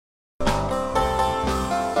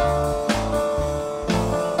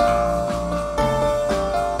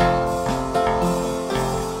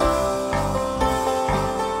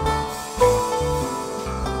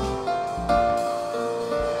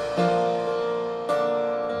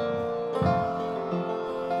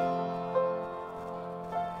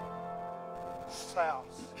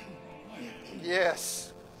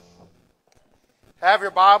have your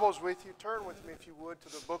Bibles with you, turn with me, if you would, to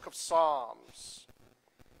the book of Psalms,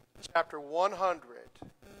 chapter 100.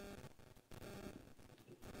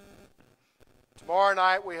 Tomorrow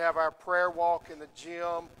night we have our prayer walk in the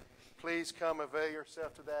gym. Please come avail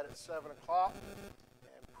yourself to that at 7 o'clock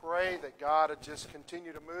and pray that God would just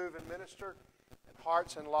continue to move and minister in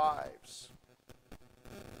hearts and lives.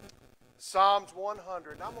 Psalms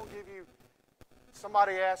 100. And I'm going to give you,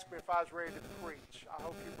 somebody asked me if I was ready to preach. I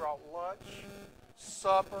hope you brought lunch,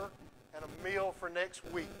 supper, and a meal for next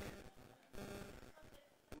week.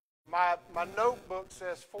 My notebook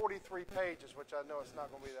says 43 pages, which I know it's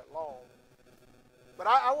not going to be that long. But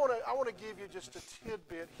I want to give you just a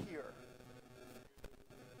tidbit here.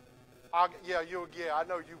 I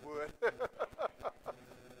know you would.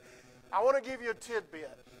 I want to give you a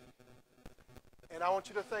tidbit. And I want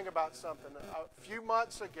you to think about something. A few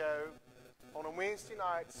months ago, on a Wednesday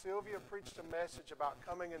night, Sylvia preached a message about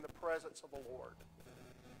coming in the presence of the Lord.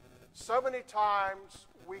 So many times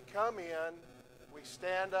we come in, we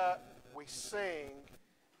stand up, we sing,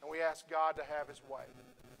 and we ask God to have His way.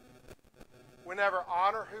 We never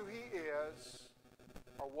honor who He is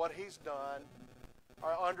or what He's done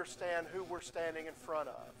or understand who we're standing in front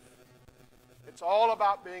of. It's all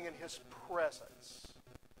about being in His presence.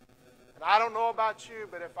 And I don't know about you,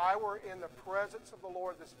 but if I were in the presence of the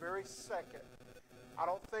Lord this very second, I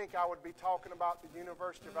don't think I would be talking about the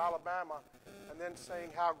University of Alabama and then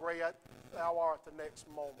saying how great thou art the next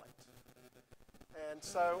moment. And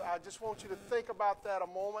so I just want you to think about that a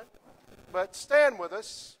moment. But stand with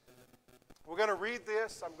us. We're going to read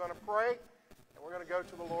this. I'm going to pray. And we're going to go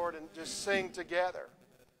to the Lord and just sing together.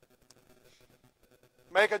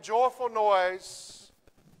 Make a joyful noise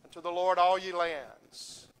unto the Lord, all ye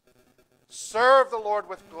lands. Serve the Lord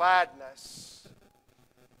with gladness.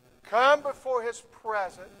 Come before His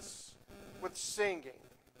presence with singing.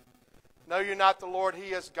 Know you not the Lord,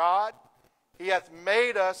 He is God? He hath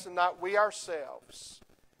made us and not we ourselves.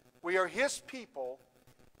 We are His people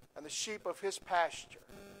and the sheep of His pasture.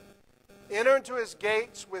 Enter into His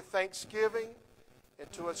gates with thanksgiving,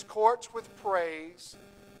 into His courts with praise.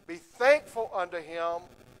 Be thankful unto Him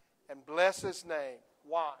and bless His name.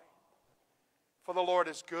 Why? For the Lord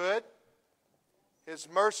is good, His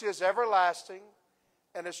mercy is everlasting,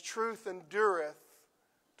 and His truth endureth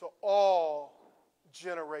to all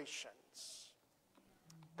generations.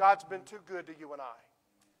 God's been too good to you and I.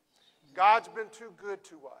 God's been too good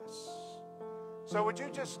to us. So would you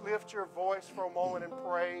just lift your voice for a moment in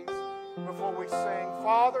praise before we sing?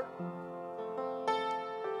 Father,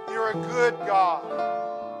 You're a good God.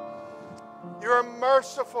 You're a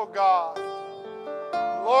merciful God.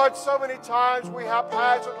 Lord, so many times we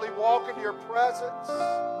haphazardly walk into Your presence.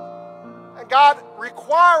 And God,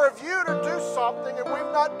 require of You to do something and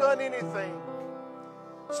we've not done anything.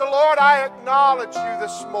 So Lord, I acknowledge You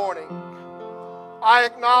this morning. I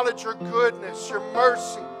acknowledge Your goodness, Your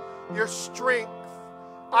mercy, Your strength.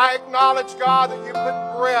 I acknowledge, God, that You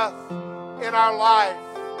put breath in our life.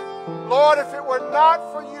 Lord, if it were not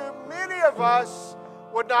for You, many of us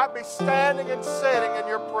would not be standing and sitting in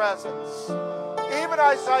Your presence. Even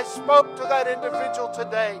as I spoke to that individual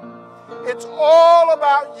today, it's all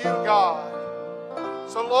about You, God.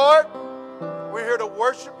 So Lord, we're here to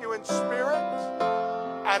worship You in spirit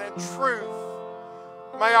and in truth.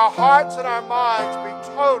 May our hearts and our minds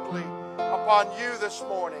be totally upon You this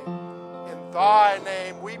morning. In Thy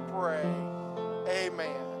name we pray.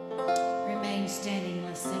 Amen. Remain standing.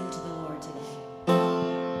 Let's sing to the Lord today.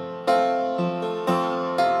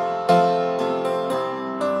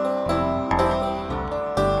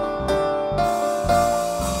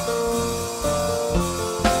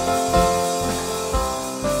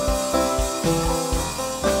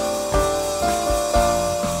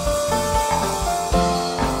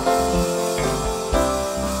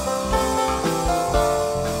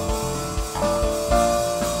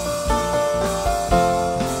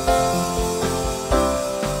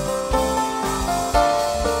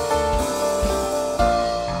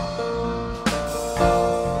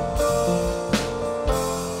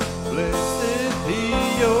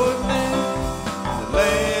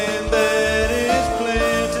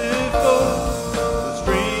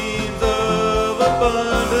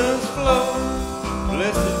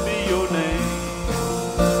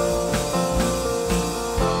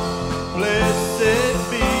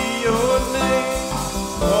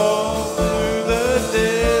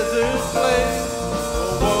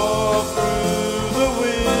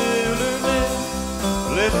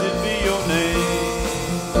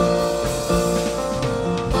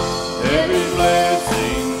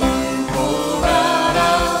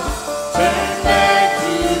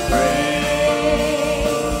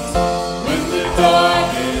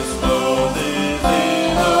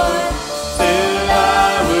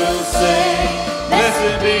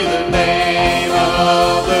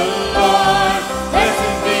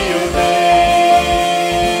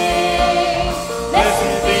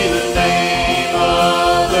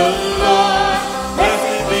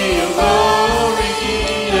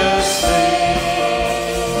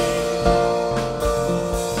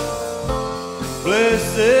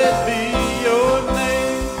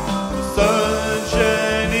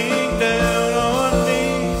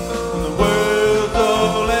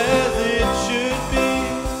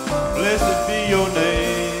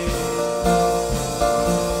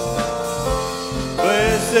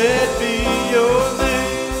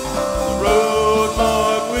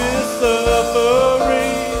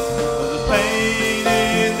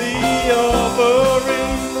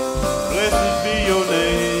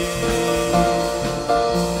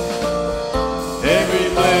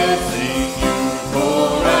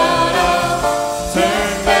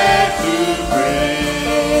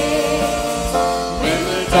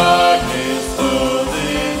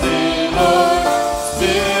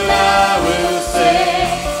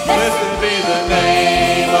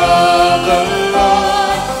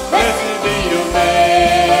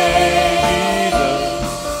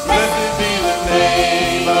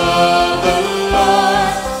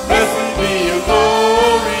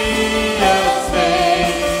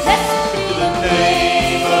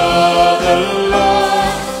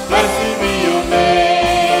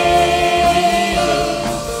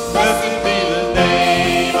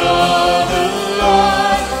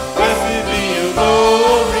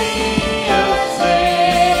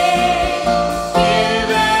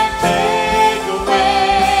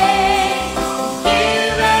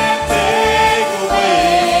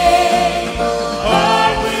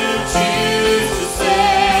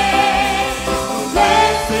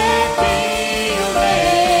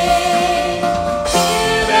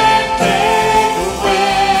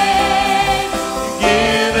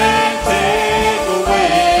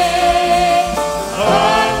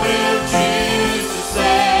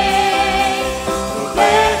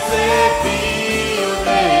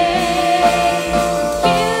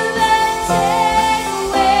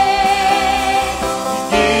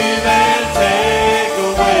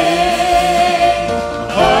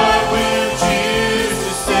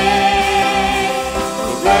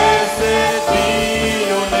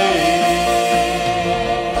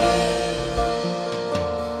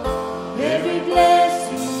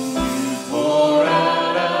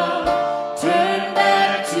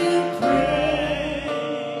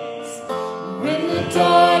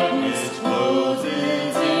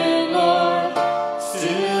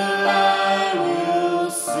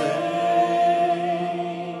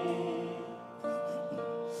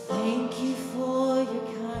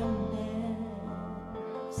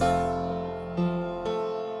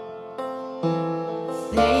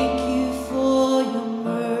 Thank you for your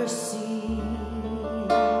mercy.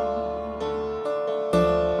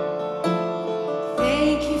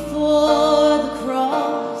 Thank you for the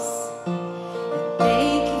cross.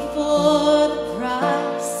 Thank you for the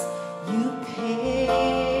price you paid.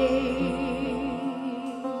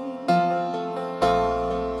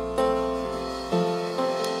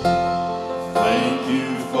 Thank you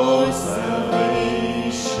for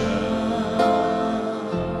salvation.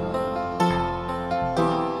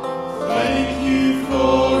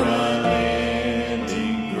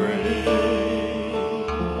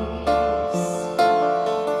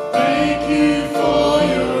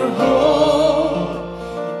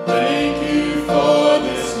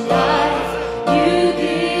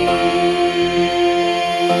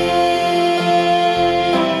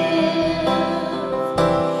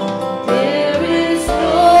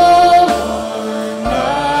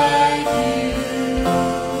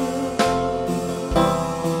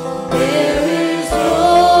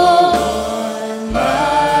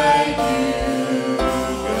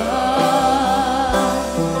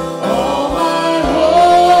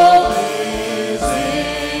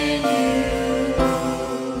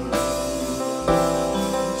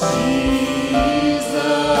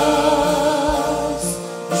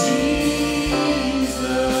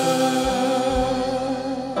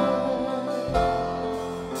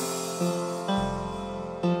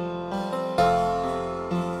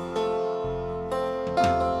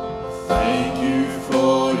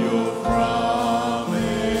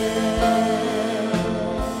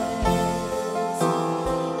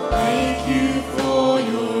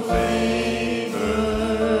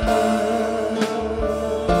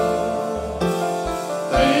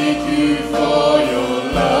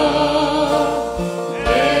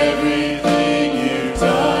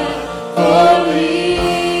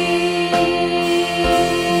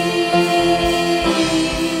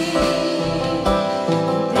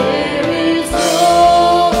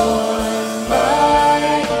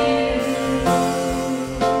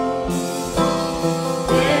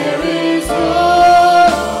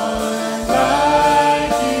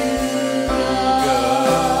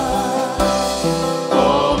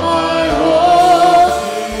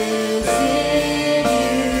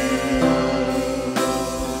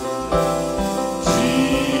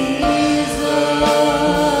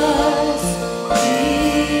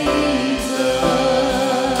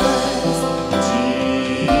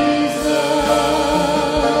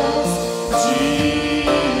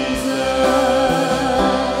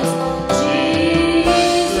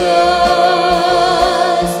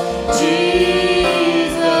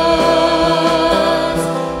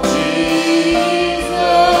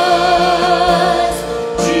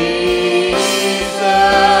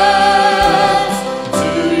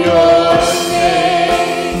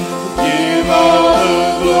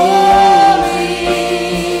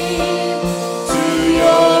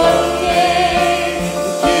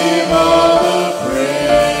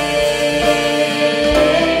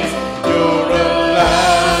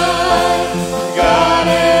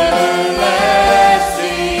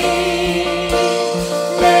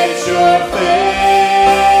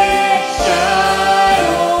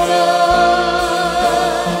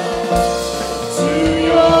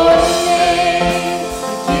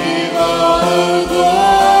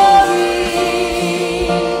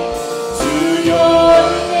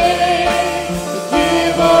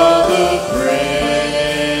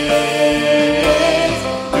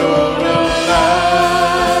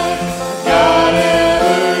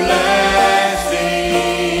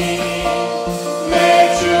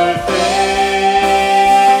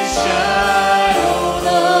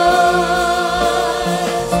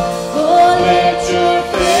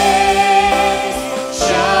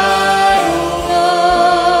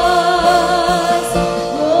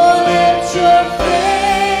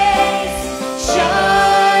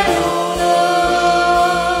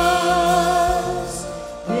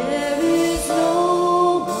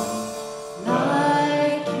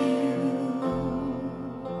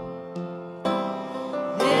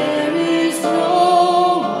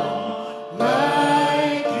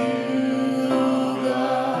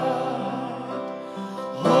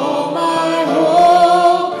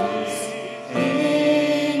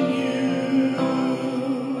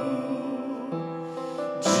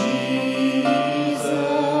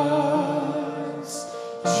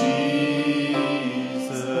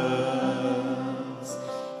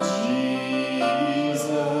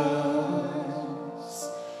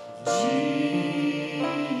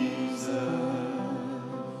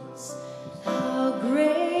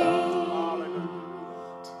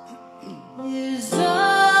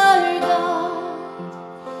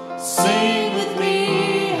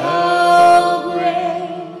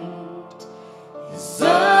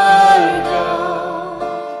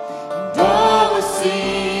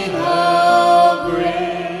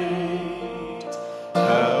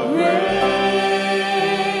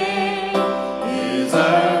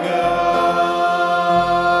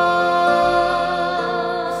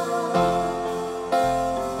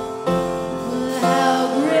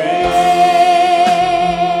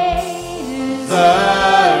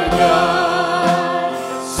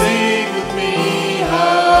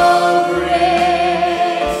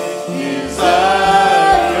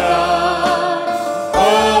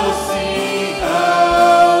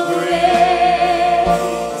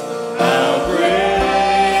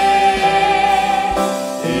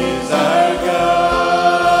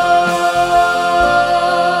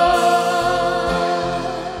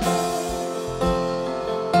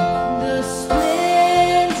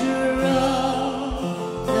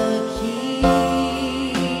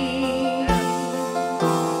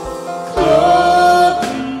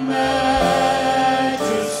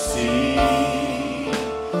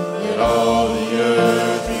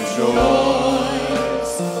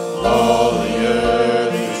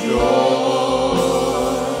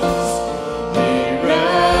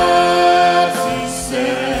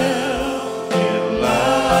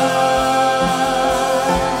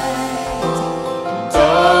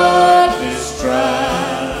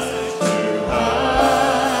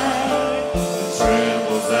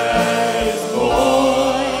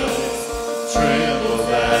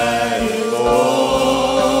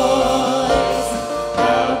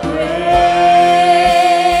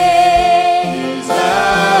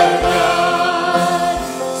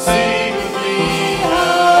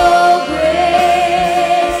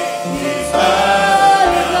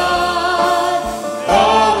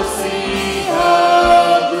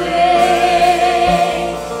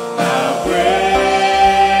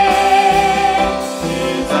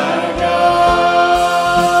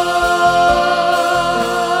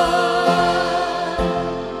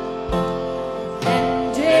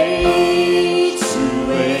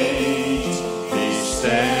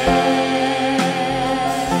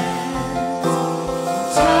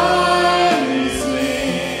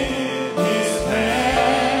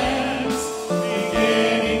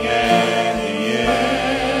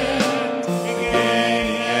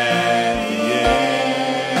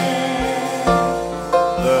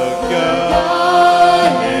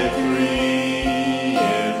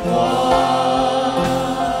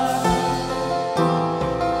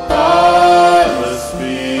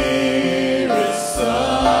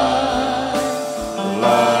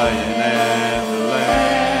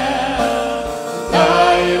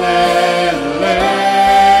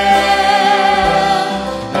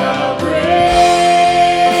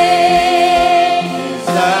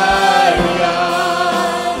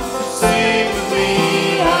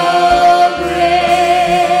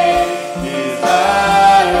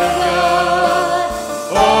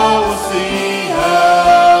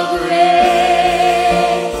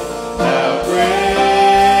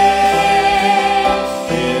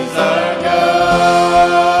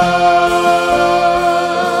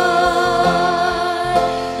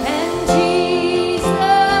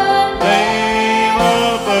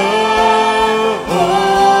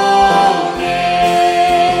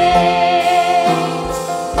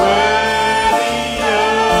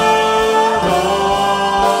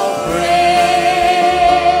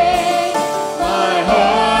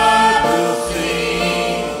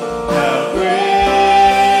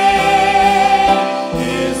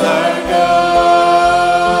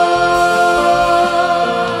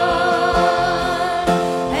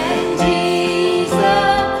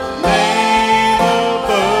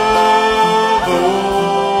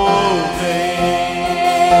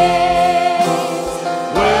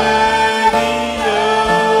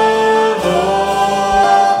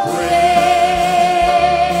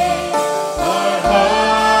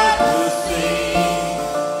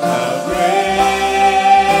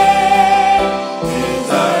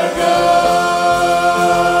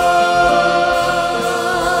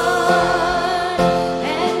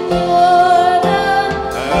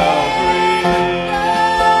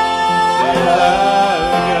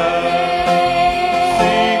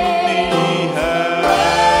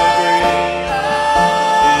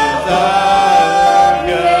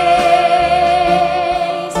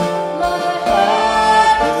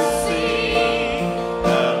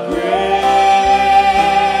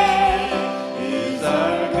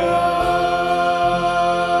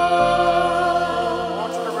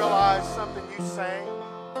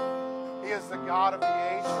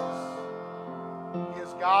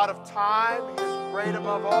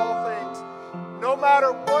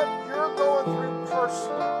 matter what you're going through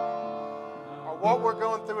personally or what we're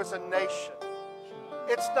going through as a nation,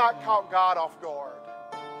 it's not caught God off guard.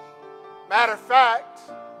 Matter of fact,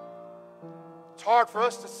 it's hard for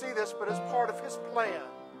us to see this, but it's part of His plan.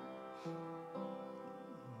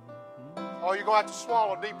 Oh, you're going to have to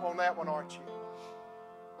swallow deep on that one, aren't you?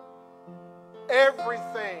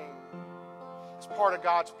 Everything is part of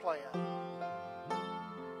God's plan.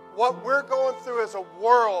 What we're going through as a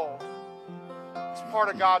world is part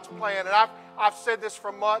of God's plan. And I've said this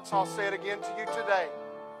for months. I'll say it again to you today.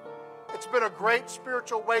 It's been a great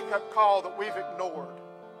spiritual wake-up call that we've ignored.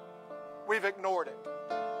 We've ignored it.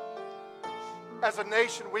 As a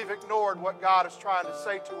nation, we've ignored what God is trying to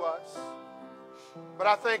say to us. But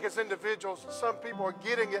I think as individuals, some people are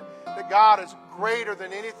getting it that God is greater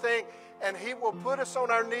than anything, and He will put us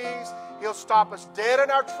on our knees. He'll stop us dead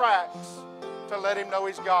in our tracks to let Him know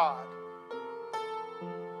He's God.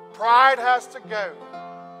 Pride has to go.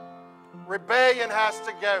 Rebellion has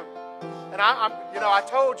to go. And I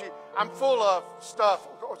told you, I'm full of stuff,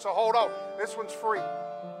 so hold on. This one's free.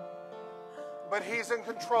 But He's in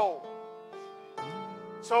control.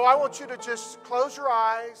 So I want you to just close your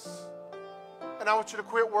eyes, and I want you to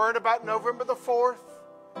quit worrying about November the 4th,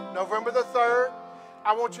 November the 3rd.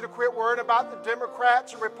 I want you to quit worrying about the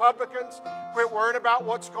Democrats and Republicans. Quit worrying about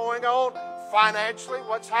what's going on financially,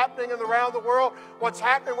 what's happening around the world, what's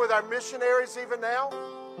happening with our missionaries even now.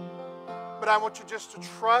 But I want you just to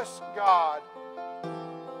trust God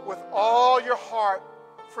with all your heart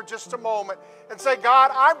for just a moment and say,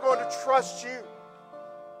 God, I'm going to trust You.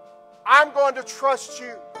 I'm going to trust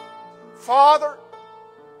You. Father,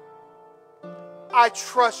 I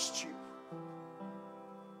trust You.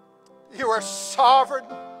 You are sovereign.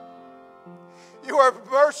 You are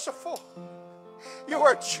merciful. You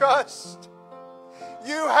are just.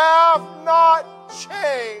 You have not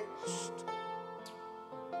changed.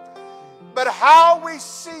 But how we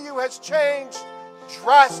see You has changed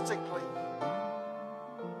drastically.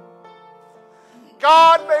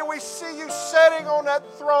 God, may we see You sitting on that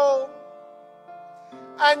throne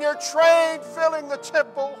and Your train filling the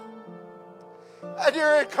temple and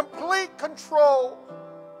You're in complete control.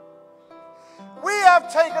 We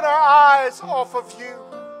have taken our eyes off of You.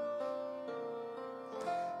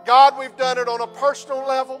 God, we've done it on a personal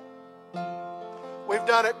level. We've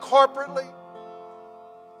done it corporately.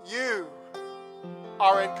 You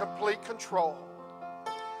are in complete control.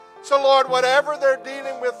 So, Lord, whatever they're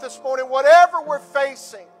dealing with this morning, whatever we're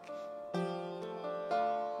facing,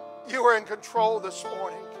 You are in control this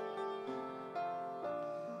morning.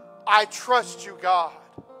 I trust You, God.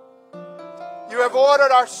 You have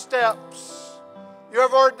ordered our steps. You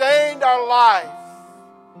have ordained our life.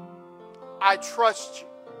 I trust You.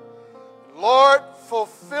 Lord,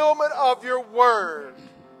 fulfillment of Your word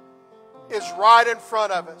is right in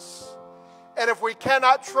front of us. And if we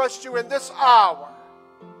cannot trust You in this hour,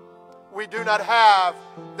 we do not have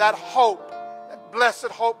that hope, that blessed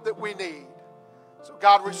hope that we need. So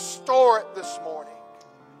God, restore it this morning.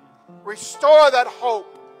 Restore that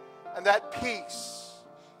hope and that peace.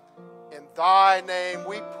 In Thy name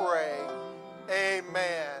we pray.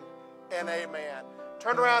 Amen and amen.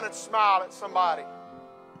 Turn around and smile at somebody.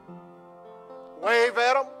 Wave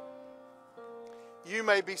at them. You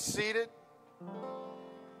may be seated.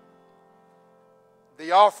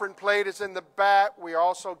 The offering plate is in the back. We are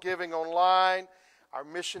also giving online. Our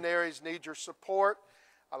missionaries need your support.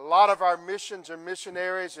 A lot of our missions and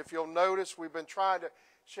missionaries, if you'll notice, we've been trying to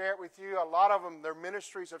share it with you. A lot of them, their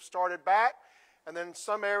ministries have started back. And then in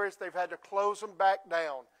some areas, they've had to close them back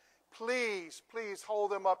down. Please, please hold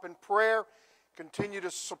them up in prayer. Continue to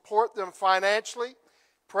support them financially.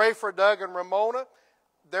 Pray for Doug and Ramona.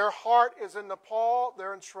 Their heart is in Nepal.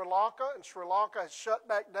 They're in Sri Lanka, and Sri Lanka has shut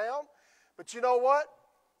back down. But you know what?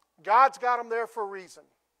 God's got them there for a reason.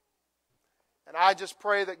 And I just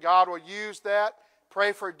pray that God will use that.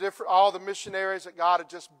 Pray for all the missionaries that God had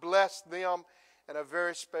just blessed them in a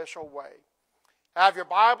very special way. Have your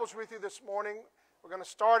Bibles with you this morning. We're going to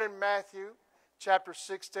start in Matthew chapter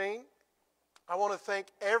 16. I want to thank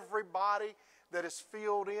everybody that is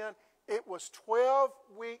filled in. It was 12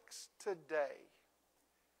 weeks today,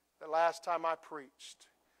 the last time I preached.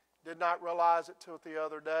 Did not realize it till the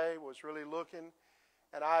other day, was really looking.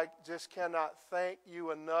 And I just cannot thank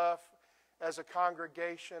you enough as a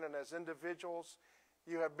congregation and as individuals.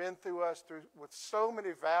 You have been through us with so many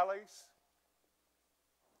valleys.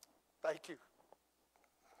 Thank you.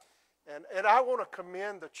 And I want to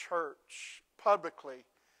commend the church publicly.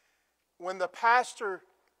 When the pastor,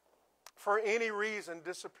 for any reason,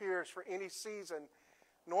 disappears for any season,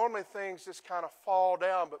 normally things just kind of fall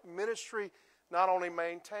down. But ministry not only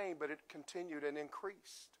maintained, but it continued and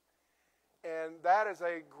increased. And that is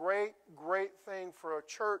a great, great thing for a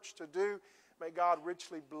church to do. May God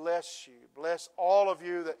richly bless you. Bless all of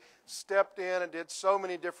you that stepped in and did so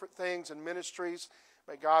many different things in ministries.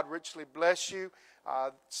 May God richly bless you.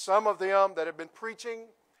 Some of them that have been preaching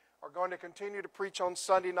are going to continue to preach on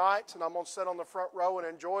Sunday nights, and I'm going to sit on the front row and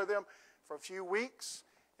enjoy them for a few weeks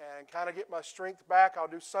and kind of get my strength back. I'll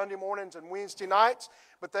do Sunday mornings and Wednesday nights,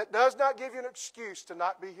 but that does not give you an excuse to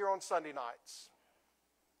not be here on Sunday nights.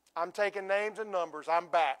 I'm taking names and numbers. I'm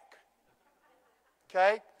back.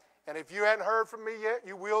 Okay? And if you hadn't heard from me yet,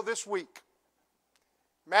 you will this week.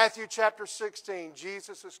 Matthew chapter 16,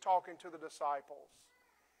 Jesus is talking to the disciples.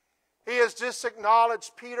 He has just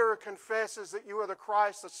acknowledged, Peter confesses that you are the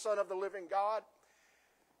Christ, the Son of the living God.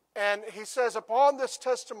 And he says, upon this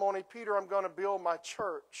testimony, Peter, I'm going to build my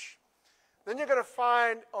church. Then you're going to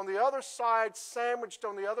find on the other side, sandwiched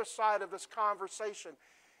on the other side of this conversation,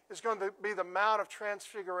 is going to be the Mount of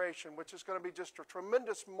Transfiguration, which is going to be just a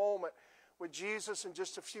tremendous moment with Jesus and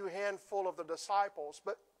just a few handful of the disciples.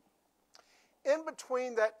 But in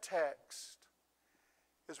between that text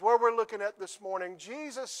is where we're looking at this morning.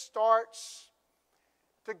 Jesus starts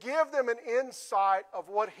to give them an insight of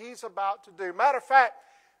what He's about to do. Matter of fact,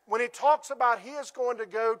 when He talks about He is going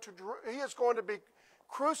to be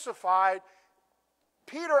crucified,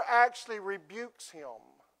 Peter actually rebukes Him.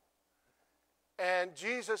 And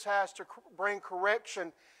Jesus has to bring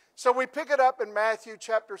correction. So we pick it up in Matthew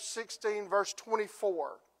chapter 16, verse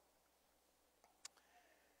 24.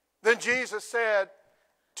 Then Jesus said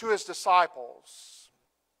to His disciples,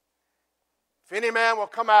 if any man will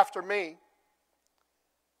come after me,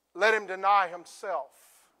 let him deny himself,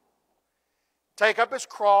 take up his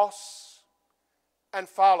cross, and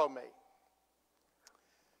follow me.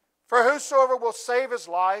 For whosoever will save his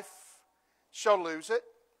life shall lose it,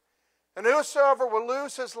 and whosoever will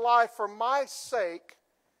lose his life for my sake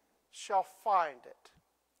shall find it.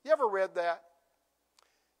 You ever read that?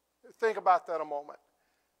 Think about that a moment.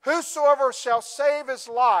 Whosoever shall save his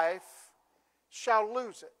life shall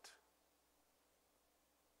lose it.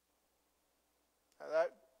 Now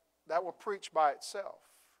that will preach by itself.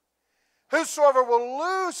 Whosoever will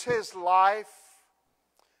lose his life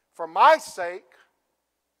for my sake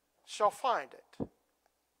shall find it.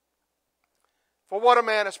 For what a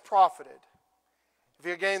man is profited if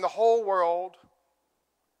he gain the whole world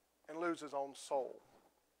and lose his own soul?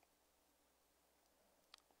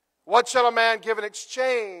 What shall a man give in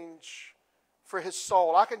exchange for his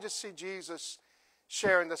soul? I can just see Jesus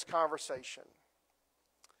sharing this conversation.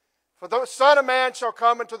 For the Son of Man shall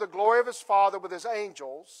come into the glory of His Father with His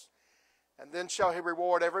angels, and then shall He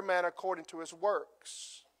reward every man according to his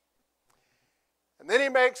works. And then He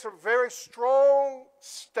makes a very strong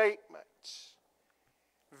statement.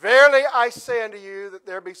 Verily I say unto you that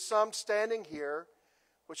there be some standing here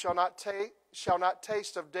which shall not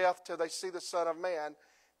taste of death till they see the Son of Man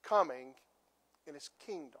coming in His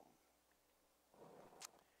kingdom.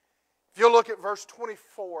 If you'll look at verse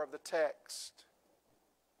 24 of the text,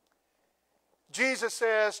 Jesus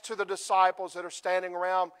says to the disciples that are standing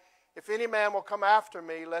around, if any man will come after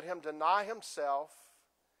me, let him deny himself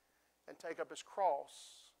and take up his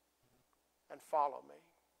cross and follow me.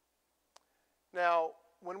 Now,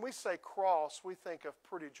 when we say cross, we think of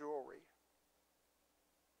pretty jewelry.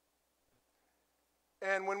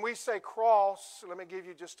 And when we say cross, let me give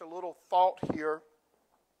you just a little thought here.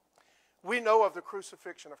 We know of the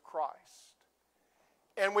crucifixion of Christ.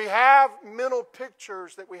 And we have mental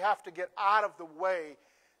pictures that we have to get out of the way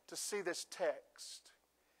to see this text.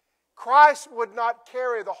 Christ would not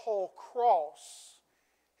carry the whole cross.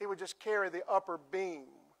 He would just carry the upper beam.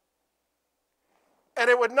 And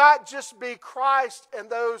it would not just be Christ and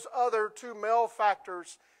those other two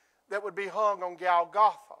malefactors that would be hung on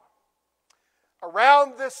Golgotha.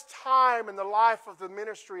 Around this time in the life of the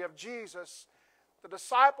ministry of Jesus, the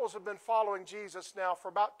disciples have been following Jesus now for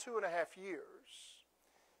about 2.5 years.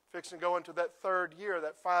 Fixing to go into that third year,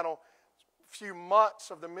 that final few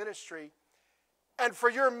months of the ministry. And for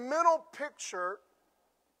your mental picture,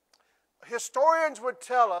 historians would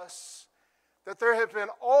tell us that there have been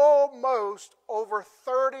almost over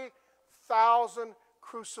 30,000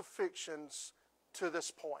 crucifixions to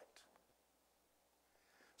this point.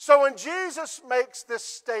 So when Jesus makes this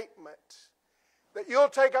statement that you'll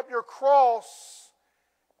take up your cross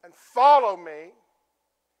and follow me,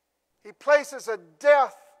 He places a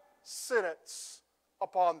death sentence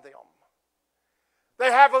upon them.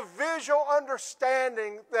 They have a visual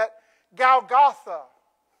understanding that Golgotha,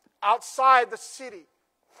 outside the city,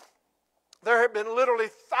 there have been literally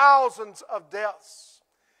thousands of deaths.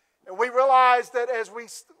 And we realize that as we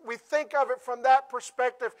think of it from that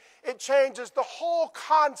perspective, it changes the whole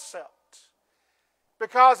concept.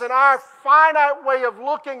 Because in our finite way of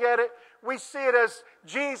looking at it, we see it as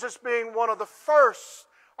Jesus being one of the first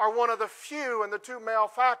or one of the few and the two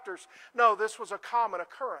malefactors. No, this was a common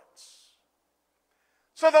occurrence.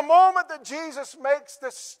 So the moment that Jesus makes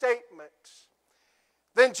this statement,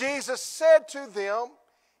 then Jesus said to them,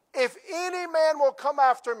 if any man will come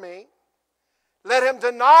after me, let him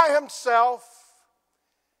deny himself,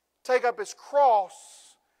 take up his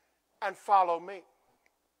cross, and follow me.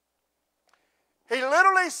 He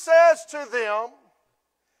literally says to them,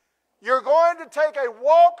 you're going to take a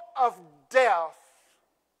walk of death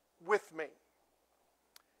with me.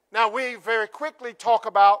 Now we very quickly talk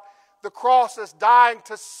about the cross as dying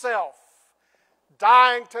to self,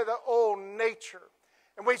 dying to the old nature.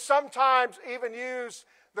 And we sometimes even use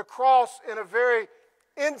the cross in a very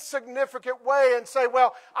insignificant way and say,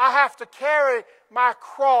 well, I have to carry my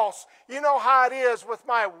cross. You know how it is with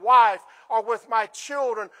my wife or with my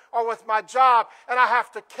children or with my job, and I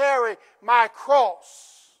have to carry my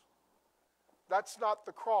cross. That's not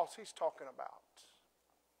the cross he's talking about.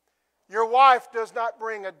 Your wife does not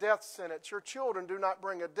bring a death sentence. Your children do not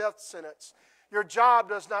bring a death sentence. Your job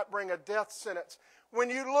does not bring a death sentence. When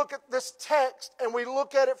you look at this text and we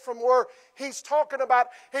look at it from where he's talking about,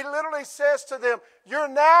 he literally says to them, you're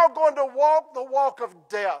now going to walk the walk of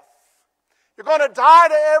death. You're going to die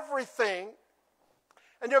to everything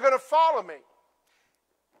and you're going to follow me.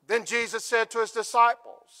 Then Jesus said to his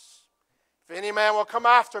disciples, if any man will come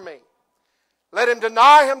after me, let him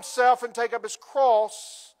deny himself and take up his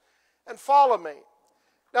cross and follow me.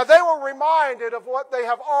 Now they were reminded of what they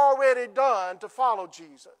have already done to follow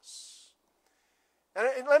Jesus. And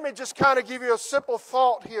let me just kind of give you a simple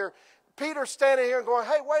thought here. Peter's standing here and going,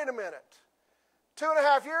 hey, wait a minute.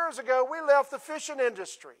 2.5 years ago, we left the fishing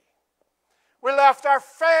industry. We left our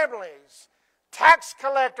families. Tax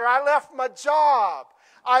collector, I left my job.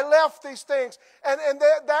 I left these things. And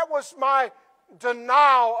that was my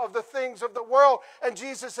denial of the things of the world. And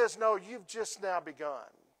Jesus says, no, you've just now begun.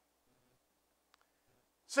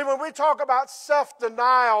 See, when we talk about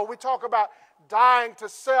self-denial, we talk about dying to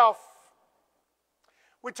self,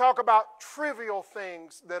 we talk about trivial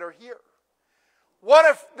things that are here. What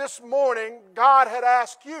if this morning God had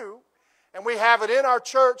asked you, and we have it in our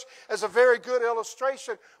church as a very good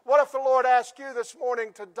illustration, what if the Lord asked you this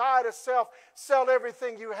morning to die to self, sell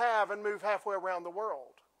everything you have, and move halfway around the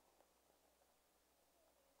world?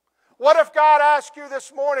 What if God asked you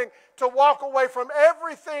this morning to walk away from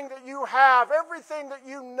everything that you have, everything that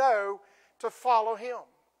you know, to follow Him?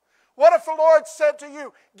 What if the Lord said to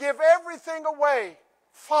you, give everything away,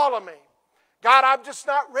 follow me? God, I'm just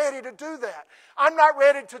not ready to do that. I'm not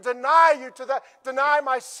ready to deny you to that, deny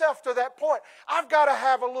myself to that point. I've got to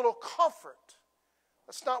have a little comfort.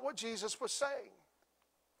 That's not what Jesus was saying.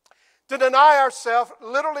 To deny ourselves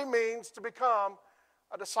literally means to become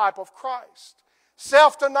a disciple of Christ.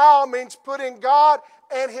 Self-denial means putting God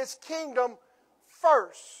and His kingdom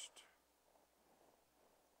first.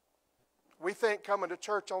 We think coming to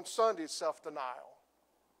church on Sunday is self-denial.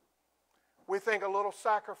 We think a little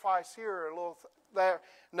sacrifice here, a little there.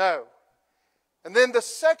 No. And then the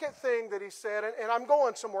second thing that he said, and I'm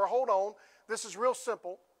going somewhere, hold on. This is real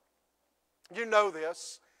simple. You know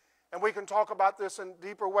this, and we can talk about this in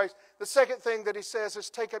deeper ways. The second thing that he says is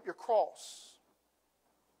take up your cross.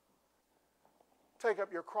 Take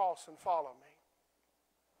up your cross and follow me.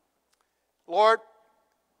 Lord,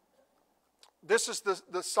 this is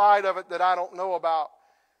the side of it that I don't know about.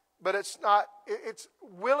 But it's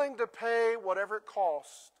willing to pay whatever it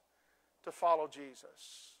costs to follow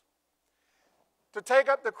Jesus. To take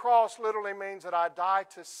up the cross literally means that I die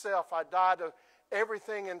to self. I die to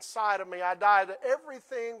everything inside of me. I die to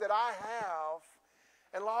everything that I have.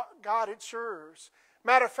 And God, it's yours.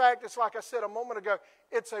 Matter of fact, it's like I said a moment ago,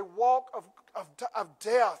 it's a walk of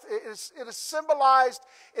death. It is symbolized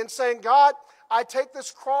in saying, God, I take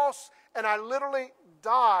this cross and I literally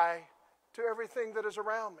die to everything that is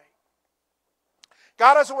around me.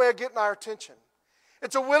 God has a way of getting our attention.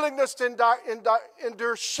 It's a willingness to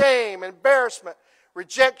endure shame, embarrassment,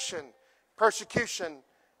 rejection, persecution,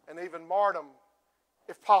 and even martyrdom,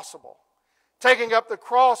 if possible. Taking up the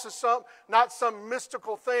cross is not some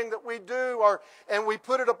mystical thing that we do, and we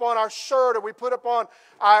put it upon our shirt, or we put it upon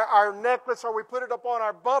our necklace, or we put it upon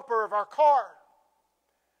our bumper of our car.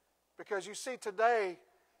 Because you see today,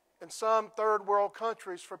 in some third world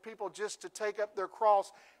countries, for people just to take up their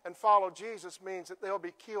cross and follow Jesus means that they'll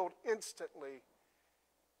be killed instantly.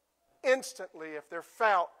 Instantly if they're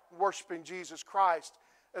found worshiping Jesus Christ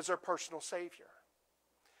as their personal Savior.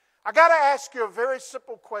 I got to ask you a very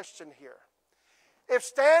simple question here. If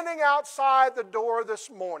standing outside the door this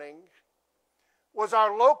morning was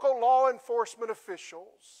our local law enforcement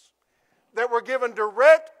officials that were given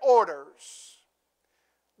direct orders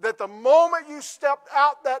that the moment you stepped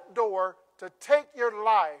out that door to take your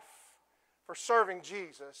life for serving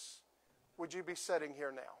Jesus, would you be sitting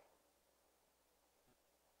here now?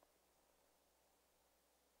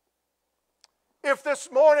 If this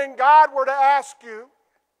morning God were to ask you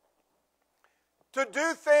to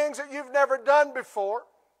do things that you've never done before,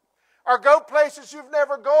 or go places you've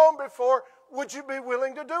never gone before, would you be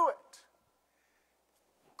willing to do it?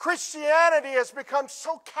 Christianity has become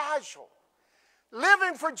so casual.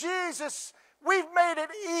 Living for Jesus, we've made it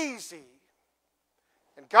easy.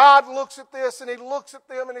 And God looks at this and He looks at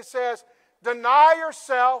them and He says, deny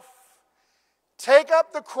yourself, take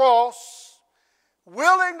up the cross,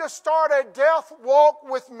 willing to start a death walk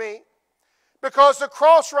with me, because the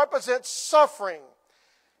cross represents suffering.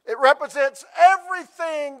 It represents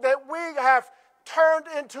everything that we have turned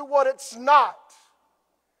into what it's not.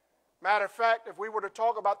 Matter of fact, if we were to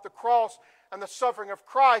talk about the cross and the suffering of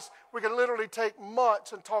Christ, we could literally take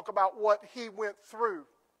months and talk about what He went through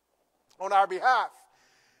on our behalf.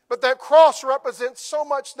 But that cross represents so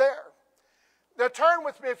much there. Now turn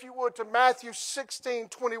with me, if you would, to Matthew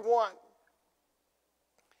 16:21.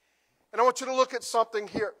 And I want you to look at something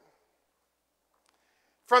here.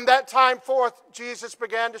 From that time forth, Jesus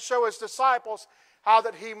began to show His disciples how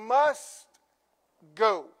that He must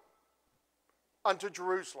go unto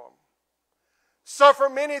Jerusalem, suffer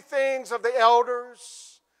many things of the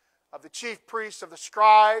elders, of the chief priests, of the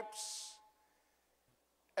scribes,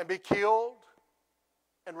 and be killed,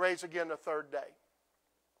 and raise again the third day.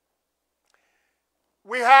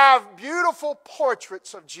 We have beautiful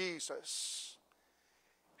portraits of Jesus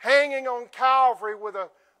hanging on Calvary with a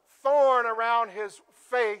thorn around His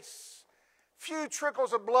face, few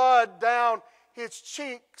trickles of blood down His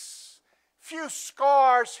cheeks, few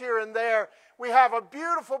scars here and there. We have a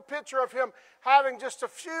beautiful picture of Him having just a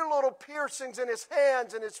few little piercings in His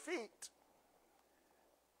hands and His feet.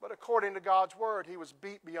 But according to God's Word, He was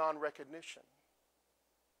beat beyond recognition.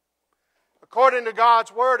 According to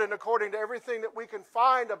God's Word and according to everything that we can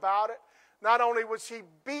find about it, not only was He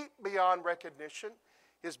beat beyond recognition,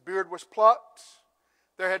 His beard was plucked.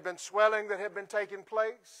 There had been swelling that had been taking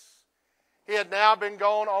place. He had now been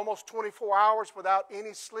gone almost 24 hours without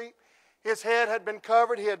any sleep. His head had been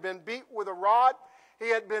covered. He had been beat with a rod. He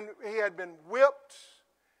had been whipped.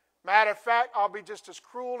 Matter of fact, I'll be just as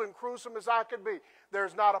cruel and gruesome as I could be.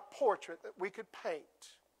 There's not a portrait that we could paint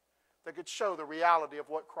that could show the reality of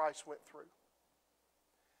what Christ went through.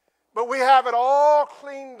 But we have it all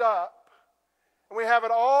cleaned up. And we have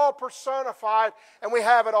it all personified, and we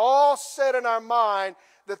have it all set in our mind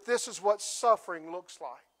that this is what suffering looks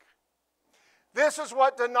like. This is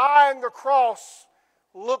what denying the cross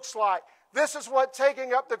looks like. This is what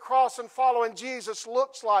taking up the cross and following Jesus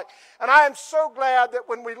looks like. And I am so glad that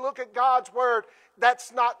when we look at God's Word,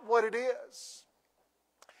 that's not what it is.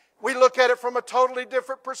 We look at it from a totally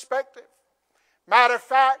different perspective. Matter of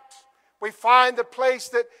fact, we find the place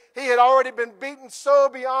that He had already been beaten so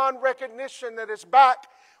beyond recognition that His back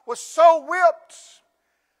was so whipped.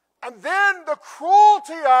 And then the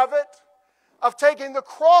cruelty of it, of taking the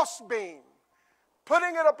crossbeam,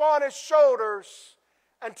 putting it upon His shoulders,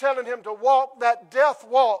 and telling Him to walk that death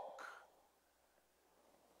walk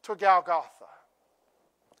to Golgotha.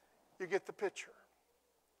 You get the picture.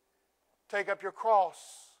 Take up your cross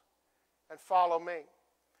and follow me.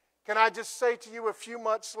 Can I just say to you, a few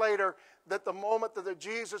months later, that the moment that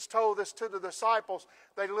Jesus told this to the disciples,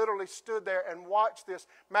 they literally stood there and watched this.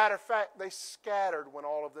 Matter of fact, they scattered when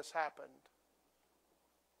all of this happened.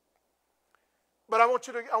 But I want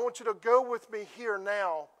you to go with me here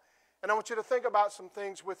now, and I want you to think about some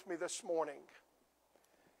things with me this morning.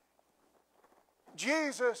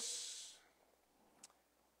 Jesus,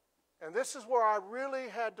 and this is where I really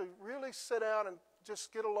had to sit down and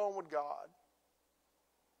just get alone with God.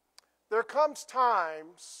 There comes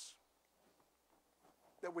times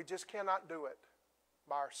that we just cannot do it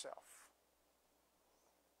by ourselves.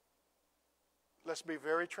 Let's be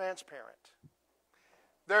very transparent.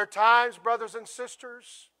 There are times, brothers and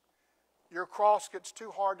sisters, your cross gets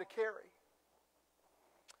too hard to carry.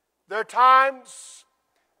 There are times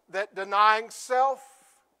that denying self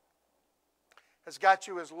has got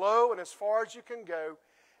you as low and as far as you can go,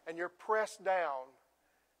 and you're pressed down,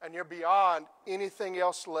 and you're beyond anything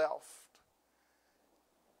else left.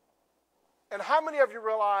 And how many of you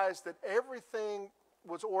realize that everything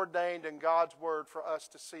was ordained in God's Word for us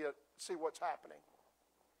to see what's happening?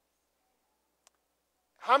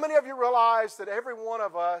 How many of you realize that every one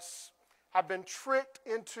of us have been tricked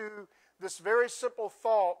into this very simple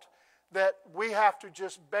thought that we have to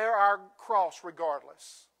just bear our cross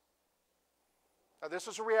regardless? Now, this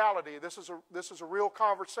is a reality. This is a real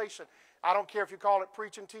conversation. I don't care if you call it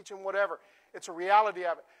preaching, teaching, whatever. It's a reality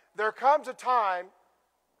of it. There comes a time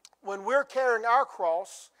when we're carrying our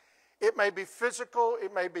cross. It may be physical,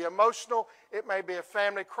 it may be emotional, it may be a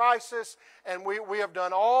family crisis, and we have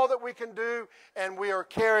done all that we can do, and we are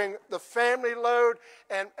carrying the family load,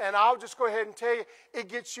 and I'll just go ahead and tell you, it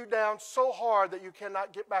gets you down so hard that you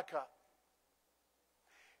cannot get back up.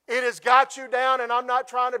 It has got you down, and I'm not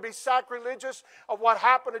trying to be sacrilegious of what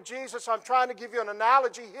happened to Jesus. I'm trying to give you an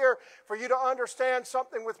analogy here for you to understand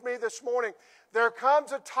something with me this morning. There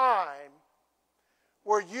comes a time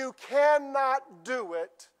where you cannot do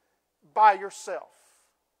it by yourself.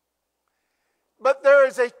 But there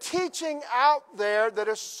is a teaching out there that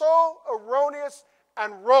is so erroneous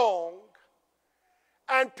and wrong,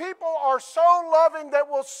 and people are so loving that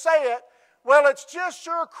will say it, well, it's just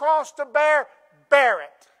your cross to bear, bear it.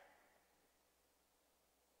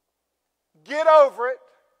 Get over it,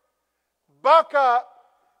 buck up,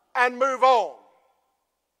 and move on.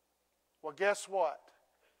 Well, guess what?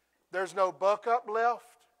 There's no buck up left.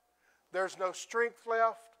 There's no strength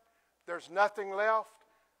left. There's nothing left.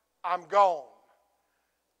 I'm gone.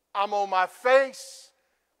 I'm on my face.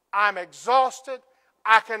 I'm exhausted.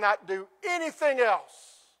 I cannot do anything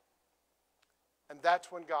else. And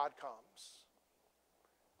that's when God comes.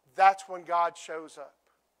 That's when God shows up.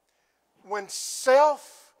 When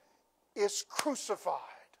self is crucified,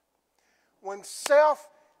 when self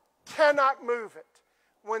cannot move it,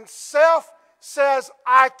 when self says,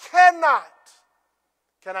 I cannot,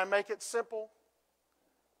 can I make it simple?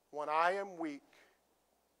 When I am weak,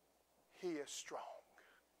 He is strong.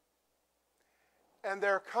 And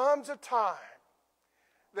there comes a time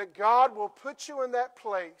that God will put you in that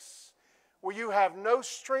place where you have no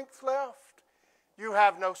strength left, you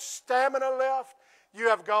have no stamina left, you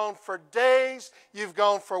have gone for days, you've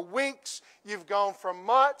gone for weeks, you've gone for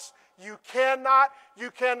months. You cannot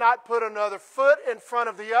put another foot in front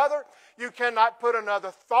of the other. You cannot put another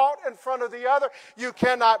thought in front of the other. You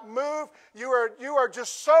cannot move. You are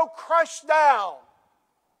just so crushed down.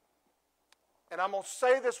 And I'm going to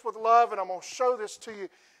say this with love, and I'm going to show this to you.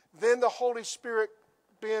 Then the Holy Spirit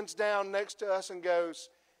bends down next to us and goes,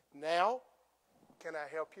 now, can I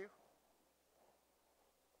help you?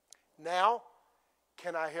 Now,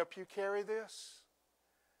 can I help you carry this?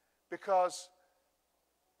 Because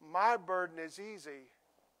my burden is easy.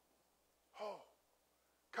 Oh,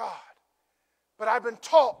 God. But I've been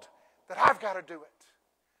taught that I've got to do it.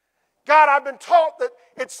 God, I've been taught that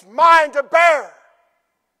it's mine to bear.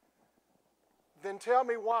 Then tell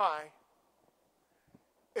me why,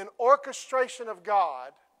 in orchestration of God,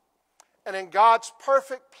 and in God's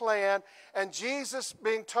perfect plan, and Jesus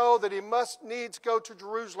being told that He must needs go to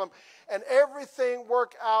Jerusalem, and everything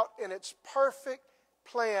work out in its perfect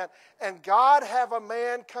plan, and God have a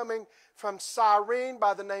man coming from Cyrene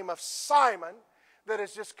by the name of Simon that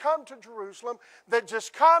has just come to Jerusalem, that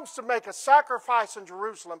just comes to make a sacrifice in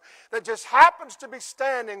Jerusalem, that just happens to be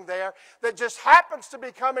standing there, that just happens to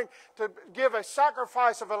be coming to give a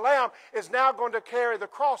sacrifice of a lamb, is now going to carry the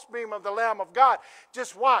crossbeam of the Lamb of God.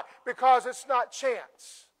 Just why? Because it's not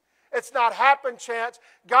chance. It's not happen chance.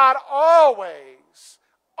 God always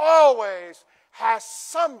has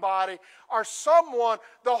somebody or someone,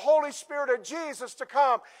 the Holy Spirit of Jesus, to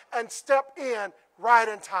come and step in right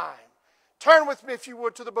in time. Turn with me, if you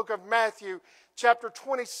would, to the book of Matthew, chapter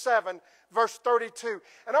 27, verse 32.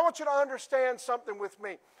 And I want you to understand something with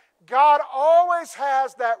me. God always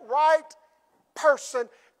has that right person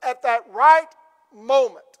at that right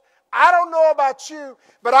moment. I don't know about you,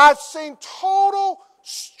 but I've seen total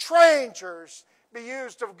strangers be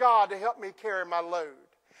used of God to help me carry my load.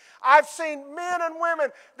 I've seen men and women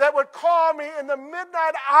that would call me in the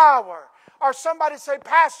midnight hour, or somebody say,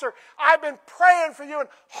 Pastor, I've been praying for you and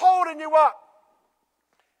holding you up.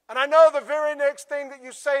 And I know the very next thing that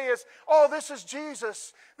you say is, oh, this is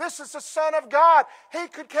Jesus. This is the Son of God. He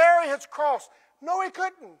could carry His cross. No, He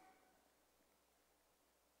couldn't.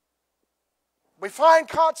 We find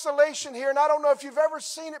consolation here, and I don't know if you've ever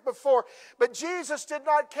seen it before, but Jesus did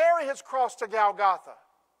not carry His cross to Golgotha.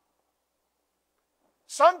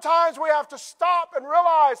 Sometimes we have to stop and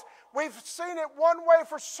realize we've seen it one way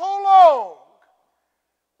for so long.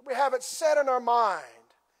 We have it set in our mind.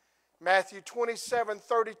 Matthew 27,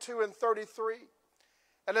 32 and 33.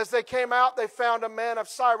 And as they came out, they found a man of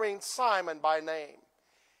Cyrene, Simon by name.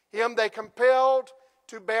 Him they compelled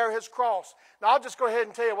to bear his cross. Now, I'll just go ahead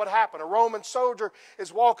and tell you what happened. A Roman soldier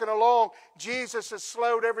is walking along. Jesus has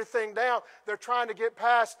slowed everything down. They're trying to get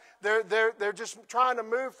past. They're just trying to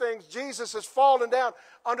move things. Jesus is falling down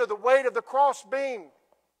under the weight of the cross beam.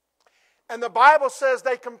 And the Bible says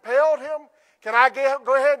they compelled him. Can I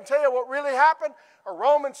go ahead and tell you what really happened? A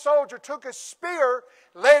Roman soldier took his spear,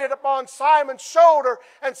 laid it upon Simon's shoulder,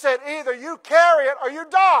 and said, either you carry it or you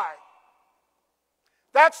die.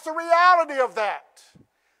 That's the reality of that.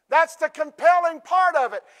 That's the compelling part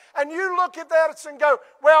of it. And you look at that and go,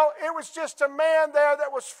 well, it was just a man there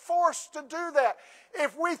that was forced to do that.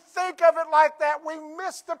 If we think of it like that, we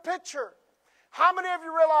miss the picture. How many of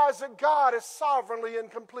you realize that God is sovereignly in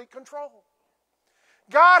complete control?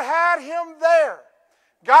 God had him there.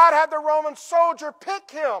 God had the Roman soldier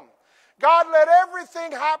pick him. God let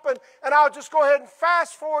everything happen, and I'll just go ahead and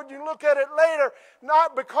fast forward. You look at it later,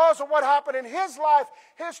 not because of what happened in his life.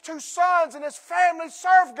 His two sons and his family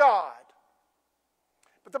served God.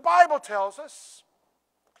 But the Bible tells us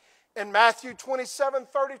in Matthew 27,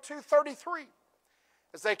 32, 33,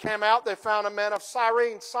 as they came out, they found a man of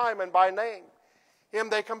Cyrene, Simon by name.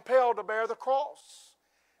 Him they compelled to bear the cross.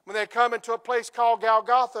 When they come into a place called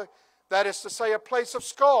Golgotha, that is to say, a place of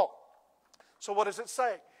skull. So what does it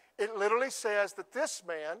say? It literally says that this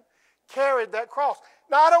man carried that cross.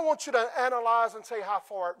 Now, I don't want you to analyze and say how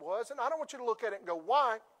far it was, and I don't want you to look at it and go,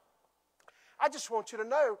 why? I just want you to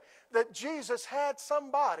know that Jesus had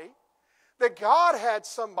somebody, that God had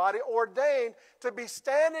somebody ordained to be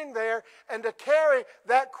standing there and to carry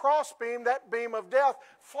that crossbeam, that beam of death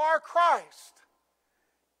for Christ.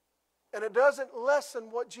 And it doesn't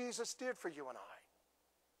lessen what Jesus did for you and I.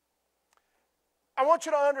 I want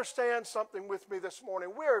you to understand something with me this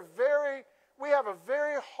morning. We have a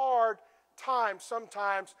very hard time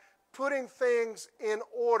sometimes putting things in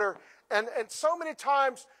order. And so many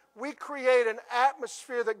times we create an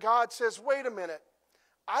atmosphere that God says, wait a minute,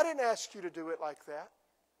 I didn't ask you to do it like that.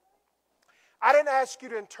 I didn't ask you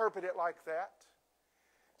to interpret it like that.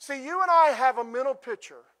 See, you and I have a mental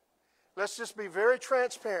picture. Let's just be very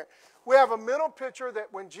transparent. We have a mental picture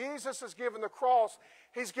that when Jesus is given the cross,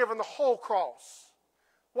 he's given the whole cross.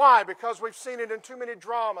 Why? Because we've seen it in too many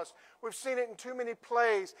dramas. We've seen it in too many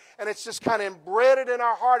plays. And it's just kind of embedded in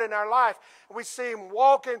our heart, in our life. We see him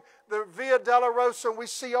walking the Via Dolorosa, and we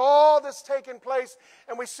see all this taking place,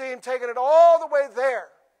 and we see him taking it all the way there.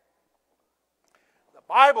 The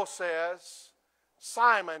Bible says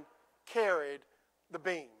Simon carried the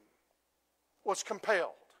beam, was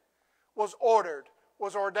compelled, was ordered,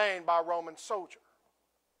 was ordained by a Roman soldier.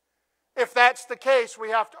 If that's the case,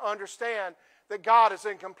 we have to understand that God is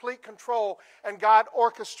in complete control and God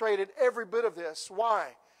orchestrated every bit of this. Why?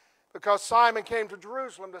 Because Simon came to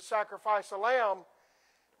Jerusalem to sacrifice a lamb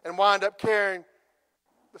and wound up carrying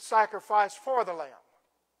the sacrifice for the lamb,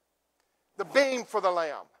 the beam for the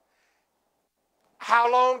lamb. How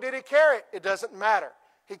long did he carry it? It doesn't matter.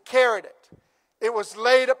 He carried it. It was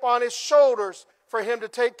laid upon his shoulders for him to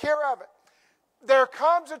take care of it. There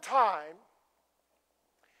comes a time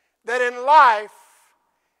that in life,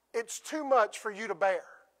 it's too much for you to bear.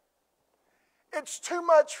 It's too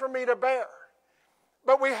much for me to bear.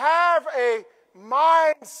 But we have a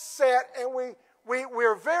mindset, and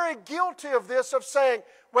we're very guilty of this, of saying,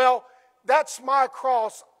 well, that's my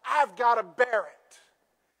cross. I've got to bear it.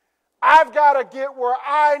 I've got to get where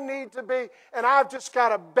I need to be, and I've just got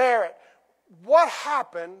to bear it. What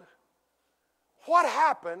happened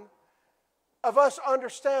of us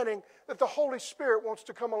understanding that the Holy Spirit wants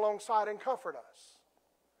to come alongside and comfort us?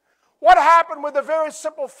 What happened with the very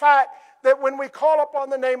simple fact that when we call upon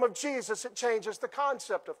the name of Jesus, it changes the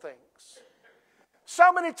concept of things?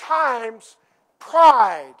 So many times,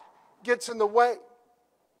 pride gets in the way.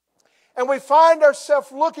 And we find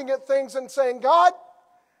ourselves looking at things and saying, God,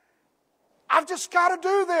 I've just got to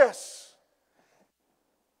do this.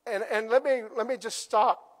 And let me just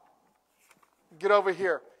stop. Get over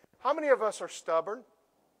here. How many of us are stubborn?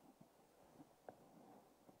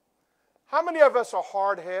 How many of us are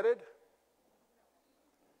hard-headed?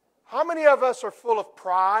 How many of us are full of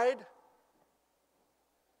pride?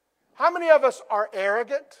 How many of us are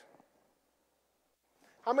arrogant?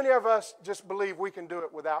 How many of us just believe we can do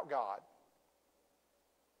it without God?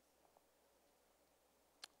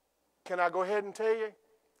 Can I go ahead and tell you?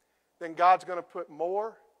 Then God's going to put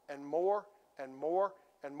more and more and more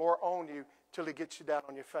and more on you till he gets you down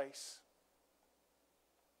on your face.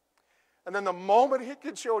 And then the moment he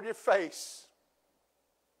gets you on your face,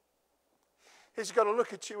 he's going to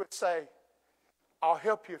look at you and say, I'll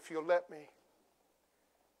help you if you'll let me.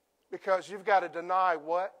 Because you've got to deny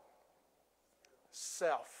what?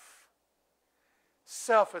 Self.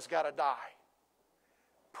 Self has got to die.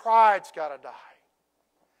 pride's got to die.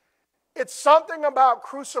 It's something about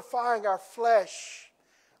crucifying our flesh,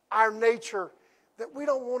 our nature, that we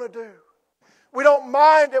don't want to do. We don't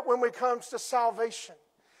mind it when it comes to salvation.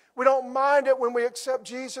 We don't mind it when we accept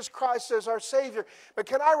Jesus Christ as our Savior. But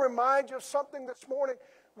can I remind you of something this morning?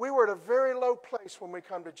 We were at a very low place when we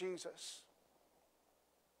come to Jesus.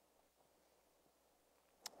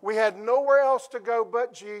 We had nowhere else to go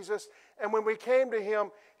but Jesus. And when we came to Him,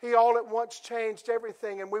 He all at once changed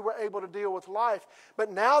everything and we were able to deal with life.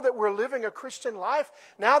 But now that we're living a Christian life,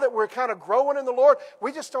 now that we're kind of growing in the Lord,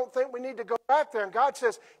 we just don't think we need to go back there. And God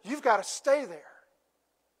says, you've got to stay there.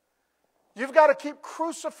 You've got to keep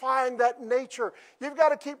crucifying that nature. You've got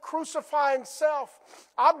to keep crucifying self.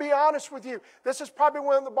 I'll be honest with you. This is probably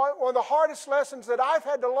one of the hardest lessons that I've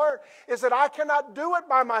had to learn, is that I cannot do it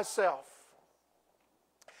by myself.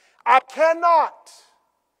 I cannot.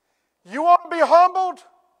 You want to be humbled?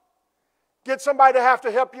 Get somebody to have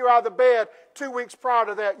to help you out of the bed. 2 weeks prior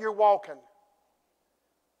to that, you're walking.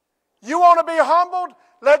 You want to be humbled?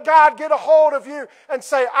 Let God get a hold of you and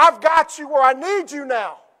say, I've got you where I need you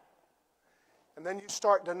now. And then you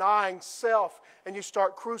start denying self, and you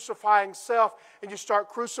start crucifying self, and you start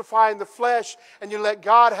crucifying the flesh, and you let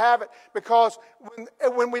God have it. Because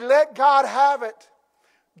when we let God have it,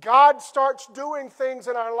 God starts doing things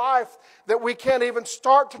in our life that we can't even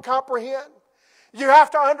start to comprehend. You have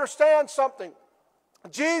to understand something.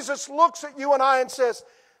 Jesus looks at you and I and says,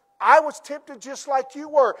 I was tempted just like you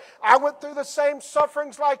were. I went through the same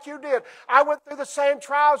sufferings like you did. I went through the same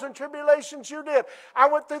trials and tribulations you did. I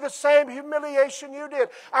went through the same humiliation you did.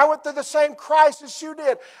 I went through the same crisis you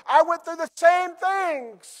did. I went through the same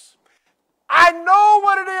things. I know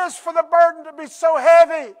what it is for the burden to be so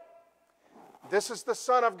heavy. This is the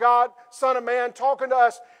Son of God, Son of Man, talking to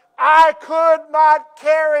us. I could not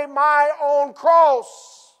carry my own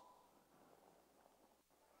cross.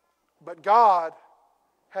 But God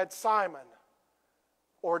had Simon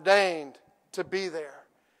ordained to be there.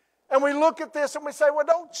 And we look at this and we say, well,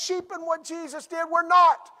 don't cheapen what Jesus did. We're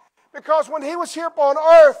not. Because when He was here upon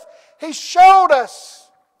earth, He showed us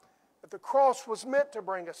that the cross was meant to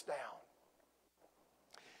bring us down.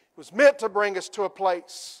 It was meant to bring us to a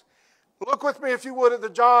place. Look with me, if you would, at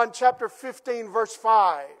the John chapter 15, verse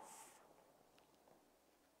 5.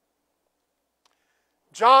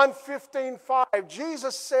 John 15, 5.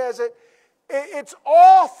 Jesus says it. It's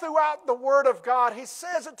all throughout the Word of God. He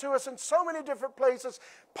says it to us in so many different places.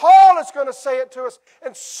 Paul is going to say it to us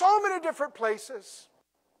in so many different places.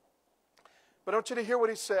 But I want you to hear what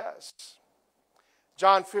he says.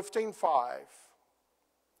 John 15, 5.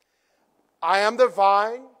 I am the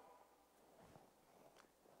vine,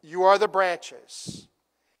 you are the branches.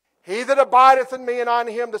 He that abideth in me and I in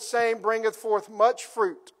him, the same bringeth forth much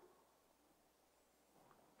fruit.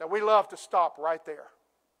 Now we love to stop right there.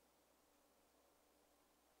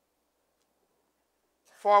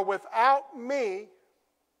 For without me,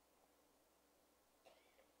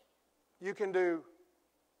 you can do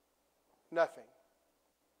nothing.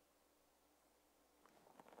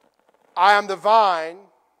 I am the vine,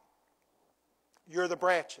 you're the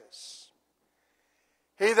branches.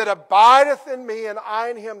 He that abideth in me and I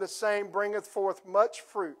in him, the same bringeth forth much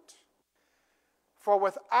fruit. For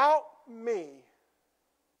without me,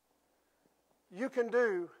 you can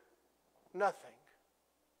do nothing.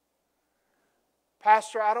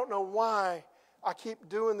 Pastor, I don't know why I keep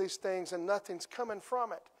doing these things and nothing's coming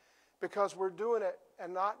from it. Because we're doing it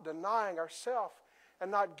and not denying ourselves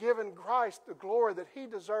and not giving Christ the glory that He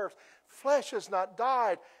deserves. Flesh has not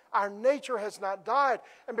died. Our nature has not died.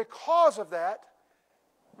 And because of that,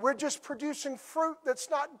 we're just producing fruit that's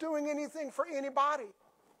not doing anything for anybody.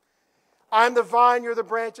 I am the vine, you're the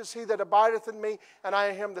branches. He that abideth in me, and I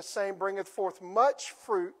in him, the same bringeth forth much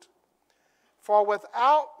fruit. For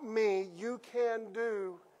without me, you can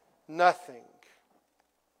do nothing.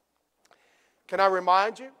 Can I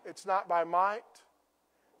remind you, it's not by might,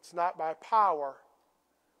 it's not by power,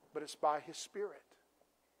 but it's by His Spirit.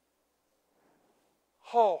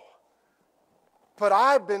 Oh, but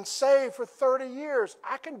I've been saved for 30 years.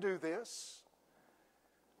 I can do this.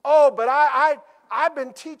 Oh, but I've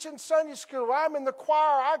been teaching Sunday school. I'm in the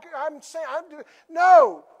choir. I'm saying,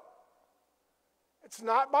 no. It's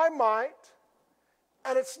not by might,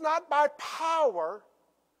 and it's not by power,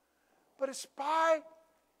 but it's by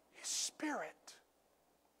His Spirit.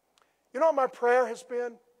 You know what my prayer has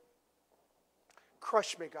been?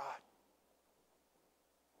 Crush me, God.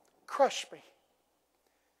 Crush me.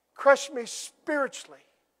 Crush me spiritually.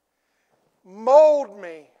 Mold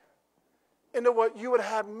me into what you would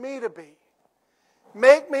have me to be.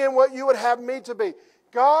 Make me in what you would have me to be.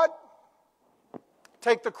 God,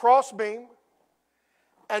 take the crossbeam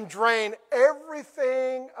and drain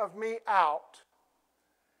everything of me out.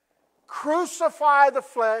 Crucify the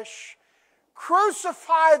flesh.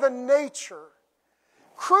 Crucify the nature.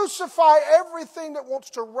 Crucify everything that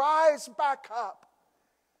wants to rise back up.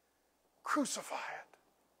 Crucify it.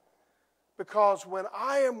 Because when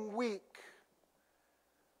I am weak,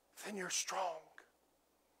 then you're strong.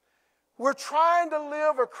 We're trying to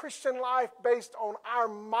live a Christian life based on our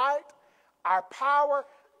might, our power,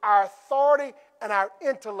 our authority, and our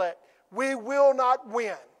intellect. We will not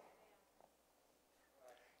win.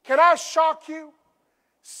 Can I shock you?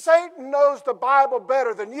 Satan knows the Bible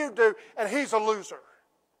better than you do, and he's a loser.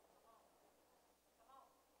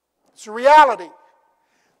 It's a reality.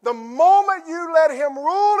 The moment you let him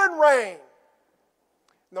rule and reign,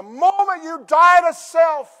 the moment you die to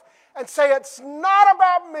self and say it's not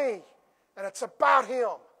about me and it's about him,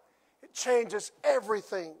 it changes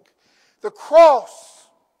everything. The cross,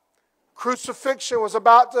 crucifixion, was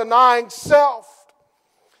about denying self.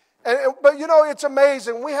 But you know, it's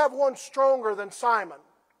amazing. We have one stronger than Simon.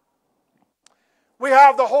 We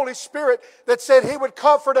have the Holy Spirit that said He would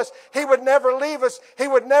comfort us. He would never leave us. He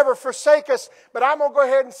would never forsake us. But I'm going to go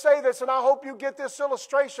ahead and say this, and I hope you get this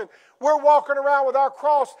illustration. We're walking around with our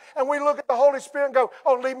cross, and we look at the Holy Spirit and go,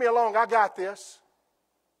 oh, leave me alone. I got this.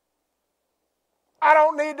 I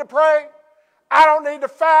don't need to pray. I don't need to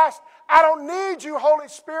fast. I don't need you, Holy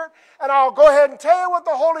Spirit. And I'll go ahead and tell you what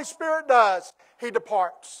the Holy Spirit does. He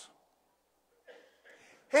departs.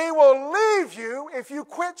 He will leave you if you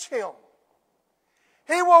quench Him.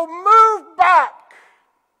 He will move back.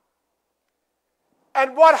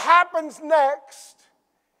 And what happens next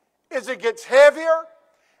is it gets heavier,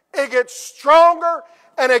 it gets stronger,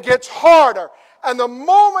 and it gets harder. And the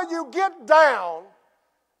moment you get down,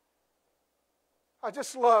 I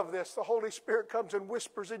just love this. The Holy Spirit comes and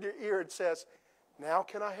whispers in your ear and says, now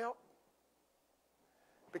can I help?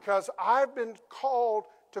 Because I've been called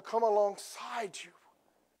to come alongside you.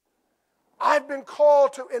 I've been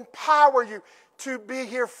called to empower you, to be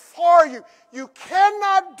here for you. You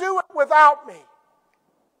cannot do it without me.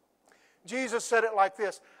 Jesus said it like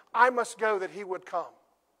this, I must go that He would come.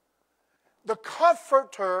 The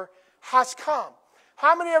Comforter has come.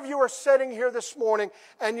 How many of you are sitting here this morning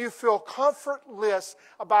and you feel comfortless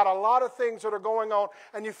about a lot of things that are going on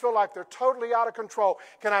and you feel like they're totally out of control?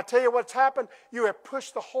 Can I tell you what's happened? You have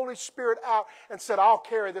pushed the Holy Spirit out and said, I'll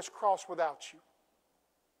carry this cross without you.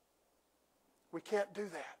 We can't do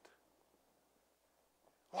that.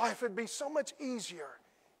 Life would be so much easier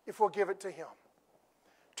if we'll give it to Him.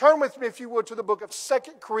 Turn with me, if you would, to the book of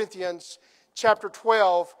 2 Corinthians chapter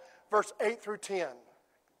 12, verse 8 through 10.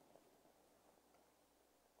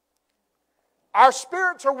 Our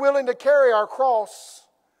spirits are willing to carry our cross,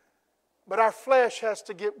 but our flesh has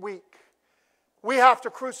to get weak. We have to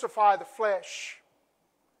crucify the flesh.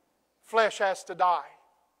 Flesh has to die.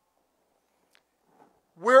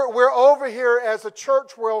 We're over here as a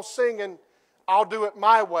church world singing, I'll do it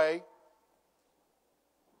my way.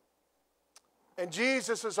 And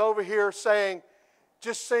Jesus is over here saying,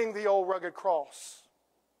 just sing the old rugged cross.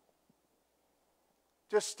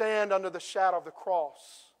 Just stand under the shadow of the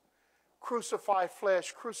cross. Crucify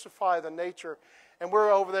flesh, crucify the nature. And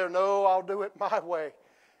we're over there, no, I'll do it my way.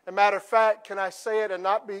 As a matter of fact, can I say it and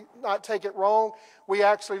not take it wrong? We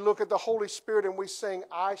actually look at the Holy Spirit and we sing,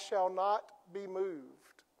 I shall not be moved.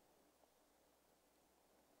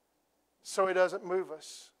 So He doesn't move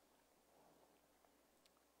us.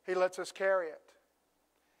 He lets us carry it.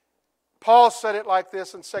 Paul said it like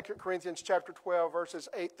this in 2 Corinthians chapter 12, verses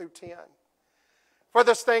 8 through 10. For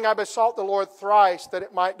this thing I besought the Lord thrice, that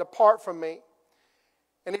it might depart from me.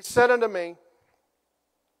 And He said unto me,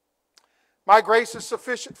 my grace is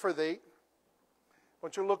sufficient for thee. I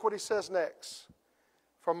want you to look what He says next.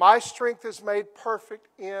 For my strength is made perfect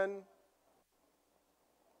in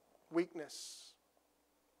weakness.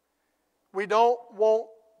 We don't want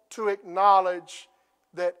to acknowledge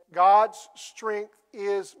that God's strength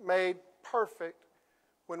is made perfect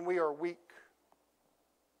when we are weak.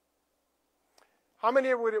 How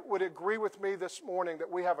many would agree with me this morning that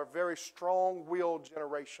we have a very strong-willed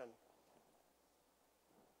generation?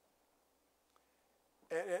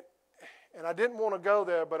 And I didn't want to go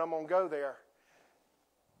there, but I'm going to go there.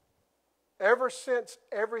 Ever since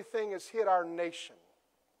everything has hit our nation,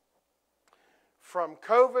 from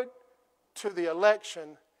COVID to the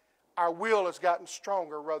election, our will has gotten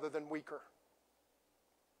stronger rather than weaker.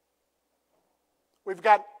 We've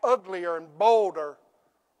gotten uglier and bolder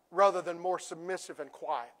rather than more submissive and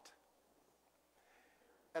quiet.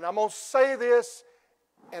 And I'm going to say this,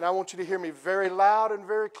 and I want you to hear me very loud and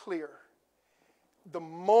very clear. The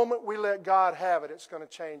moment we let God have it, it's going to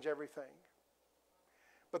change everything.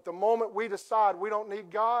 But the moment we decide we don't need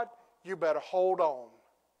God, you better hold on.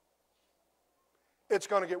 It's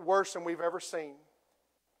going to get worse than we've ever seen.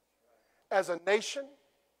 As a nation,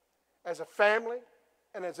 as a family,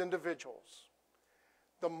 and as individuals.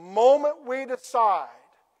 The moment we decide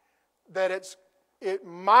that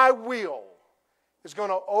my will is going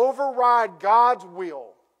to override God's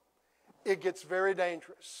will, it gets very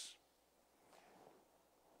dangerous.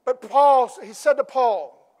 But he said to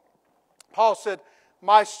Paul said,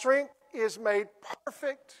 my strength is made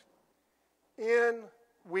perfect in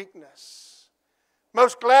weakness.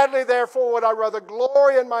 Most gladly, therefore, would I rather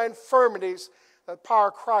glory in my infirmities, that the power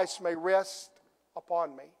of Christ may rest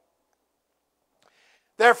upon me.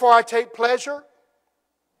 Therefore, I take pleasure,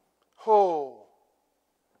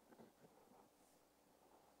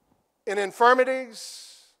 in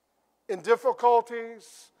infirmities, in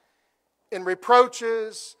difficulties, in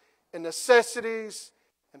reproaches, in necessities,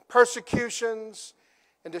 in persecutions,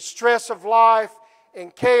 in distress of life,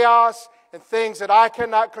 in chaos, in things that I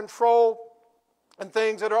cannot control, in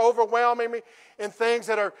things that are overwhelming me, in things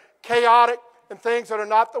that are chaotic, in things that are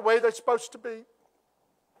not the way they're supposed to be,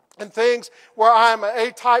 in things where I'm an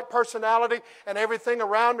A-type personality and everything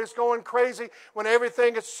around me is going crazy, when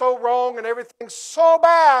everything is so wrong and everything's so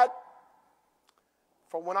bad.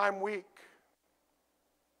 For when I'm weak,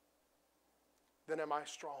 then am I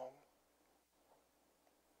strong.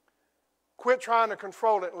 Quit trying to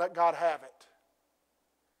control it and let God have it.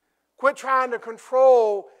 Quit trying to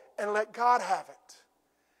control and let God have it.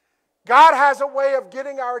 God has a way of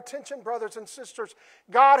getting our attention, brothers and sisters.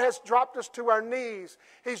 God has dropped us to our knees.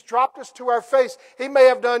 He's dropped us to our face. He may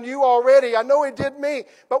have done you already. I know He did me.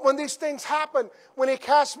 But when these things happen, when He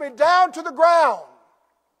cast me down to the ground,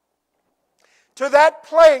 to that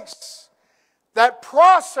place, that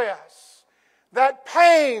process, that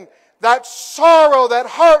pain, that sorrow, that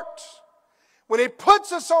hurt, when He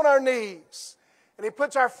puts us on our knees and He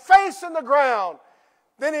puts our face in the ground,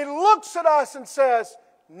 then He looks at us and says,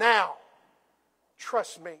 now,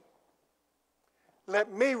 trust me.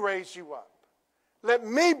 Let me raise you up. Let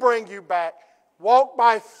me bring you back. Walk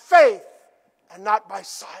by faith and not by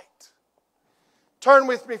sight. Turn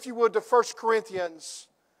with me, if you would, to 1 Corinthians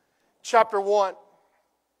chapter 1.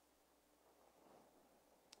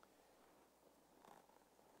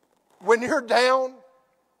 When you're down,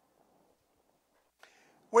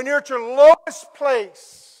 when you're at your lowest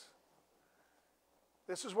place,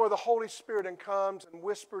 this is where the Holy Spirit comes and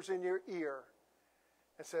whispers in your ear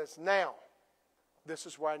and says, now, this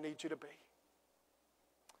is where I need you to be.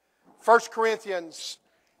 1 Corinthians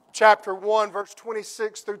chapter 1, verse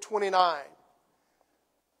 26 through 29.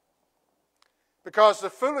 Because the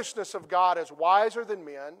foolishness of God is wiser than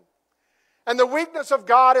men, and the weakness of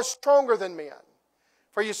God is stronger than men.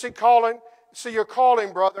 For you see your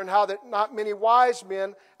calling, brethren, how that not many wise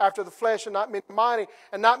men after the flesh, and not many mighty,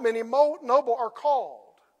 and not many noble are called.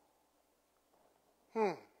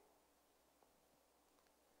 But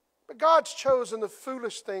God's chosen the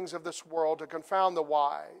foolish things of this world to confound the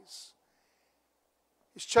wise.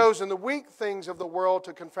 He's chosen the weak things of the world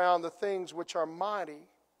to confound the things which are mighty.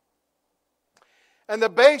 And the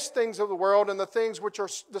base things of the world and the things which are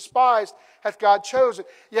despised hath God chosen.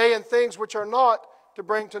 Yea, and things which are not, to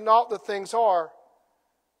bring to naught the things are,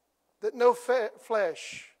 that no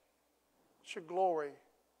flesh should glory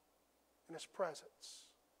in His presence.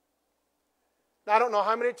 Now, I don't know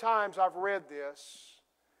how many times I've read this,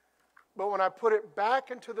 but when I put it back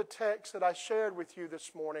into the text that I shared with you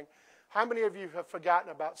this morning, how many of you have forgotten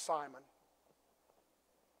about Simon?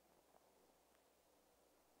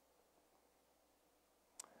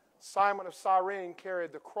 Simon of Cyrene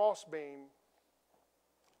carried the crossbeam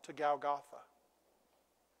to Golgotha.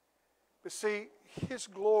 But see, his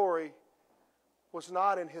glory was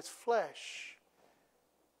not in his flesh.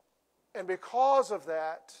 And because of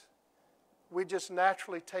that, we just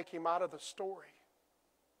naturally take him out of the story.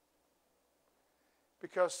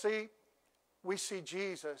 Because, see, we see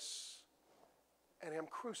Jesus and Him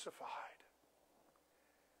crucified.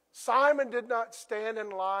 Simon did not stand in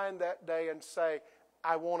line that day and say,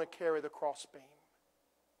 I want to carry the crossbeam.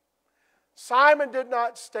 Simon did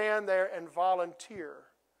not stand there and volunteer.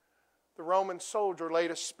 The Roman soldier laid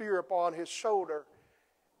a spear upon his shoulder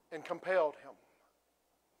and compelled him.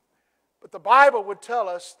 But the Bible would tell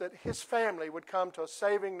us that his family would come to a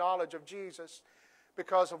saving knowledge of Jesus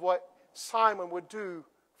because of what Simon would do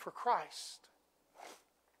for Christ.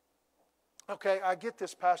 Okay, I get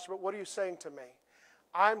this, Pastor, but what are you saying to me?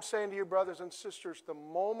 I'm saying to you, brothers and sisters, the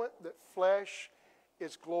moment that flesh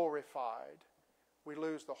is glorified, we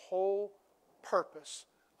lose the whole purpose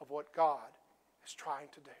of what God is trying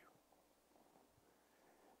to do.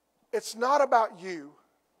 It's not about you.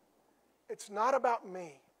 it's not about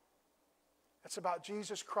me. It's about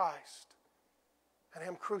Jesus Christ and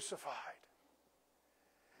Him crucified.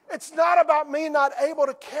 It's not about me not able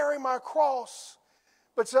to carry my cross,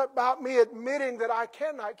 but it's about me admitting that I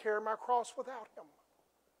cannot carry my cross without Him.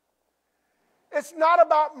 It's not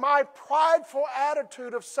about my prideful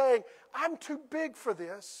attitude of saying, I'm too big for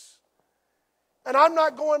this. And I'm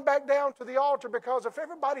not going back down to the altar because if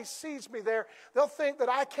everybody sees me there, they'll think that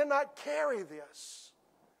I cannot carry this.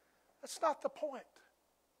 That's not the point.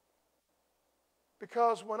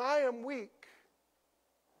 Because when I am weak,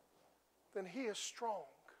 then He is strong.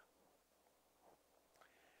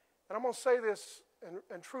 And I'm going to say this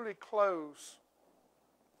and truly close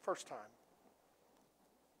first time.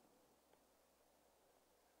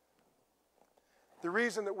 The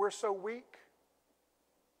reason that we're so weak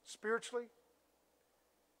spiritually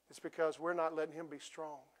is because we're not letting Him be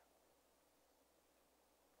strong.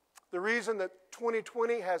 The reason that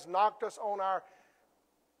 2020 has knocked us on our,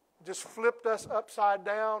 just flipped us upside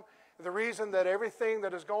down, the reason that everything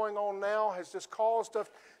that is going on now has just caused us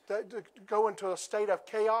to go into a state of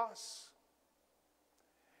chaos,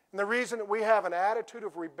 and the reason that we have an attitude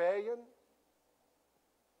of rebellion,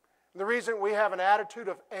 and the reason we have an attitude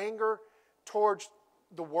of anger towards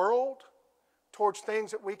the world, towards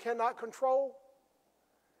things that we cannot control,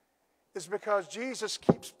 is because Jesus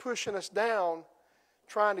keeps pushing us down,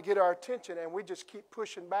 trying to get our attention, and we just keep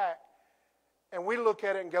pushing back. And we look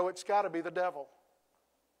at it and go, it's got to be the devil.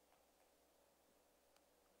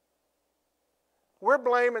 We're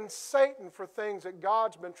blaming Satan for things that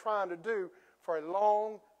God's been trying to do for a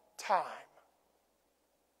long time.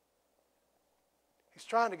 He's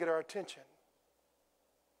trying to get our attention.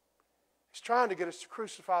 He's trying to get us to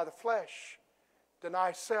crucify the flesh,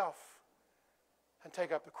 deny self, and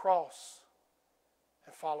take up the cross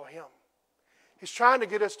and follow Him. He's trying to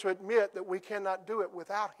get us to admit that we cannot do it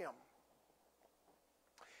without Him.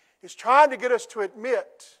 He's trying to get us to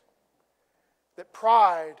admit that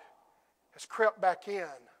pride has crept back in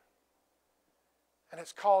and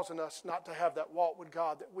it's causing us not to have that walk with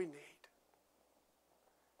God that we need.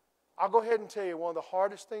 I'll go ahead and tell you, one of the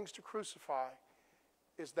hardest things to crucify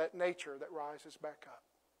is that nature that rises back up.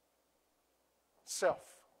 Self.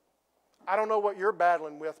 I don't know what you're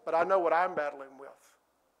battling with, but I know what I'm battling with.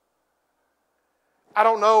 I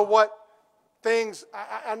don't know what things,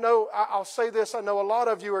 I know, I'll say this, I know a lot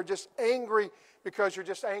of you are just angry because you're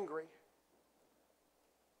just angry.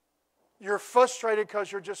 You're frustrated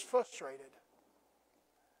because you're just frustrated.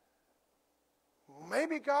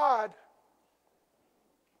 Maybe God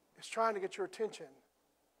is trying to get your attention.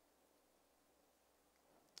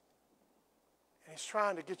 And He's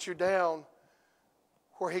trying to get you down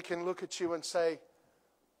where He can look at you and say,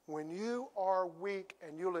 when you are weak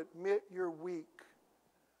and you'll admit you're weak,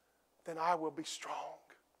 then I will be strong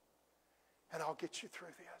and I'll get you through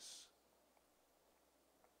this.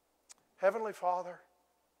 Heavenly Father,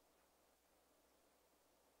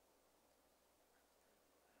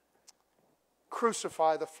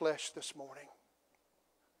 crucify the flesh this morning.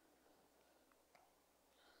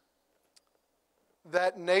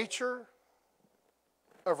 That nature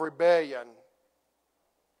of rebellion,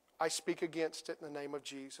 I speak against it in the name of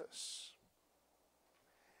Jesus.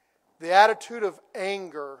 The attitude of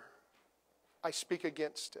anger, I speak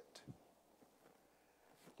against it.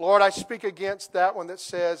 Lord, I speak against that one that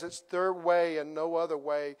says it's their way and no other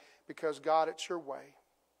way, because God, it's your way.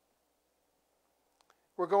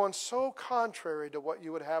 We're going so contrary to what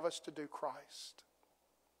you would have us to do, Christ.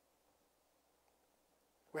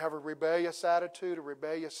 We have a rebellious attitude, a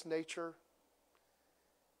rebellious nature.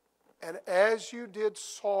 And as you did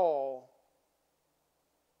Saul,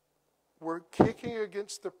 we're kicking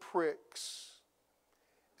against the pricks.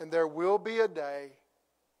 And there will be a day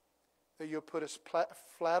that you'll put us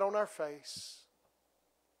flat on our face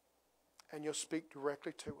and you'll speak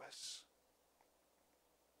directly to us.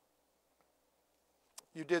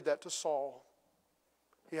 You did that to Saul.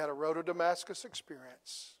 He had a road to Damascus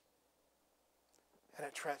experience, and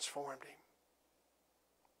it transformed him.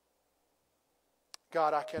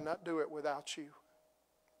 God, I cannot do it without you.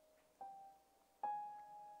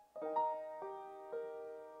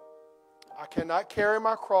 I cannot carry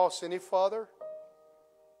my cross any further.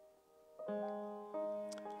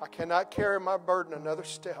 I cannot carry my burden another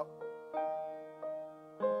step.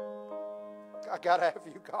 I got to have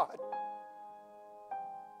you, God.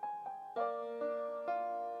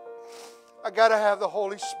 I got to have the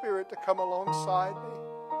Holy Spirit to come alongside me.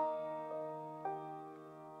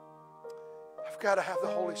 I've got to have the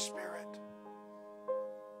Holy Spirit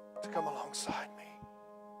to come alongside me.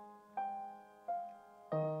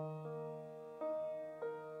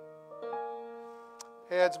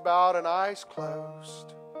 Heads bowed and eyes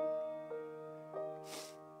closed.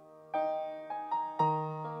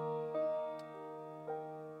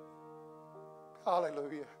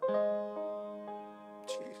 Hallelujah.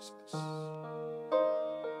 Jesus.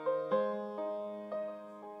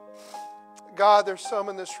 God, there's some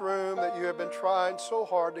in this room that you have been trying so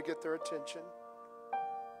hard to get their attention.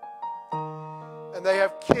 And they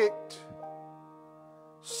have kicked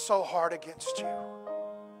so hard against you.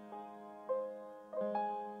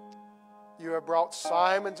 You have brought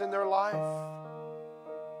Simons in their life.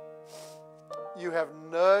 You have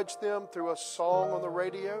nudged them through a song on the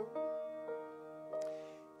radio.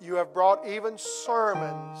 You have brought even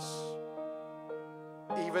sermons,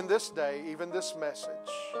 even this day, even this message.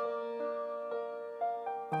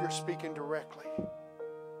 You're speaking directly.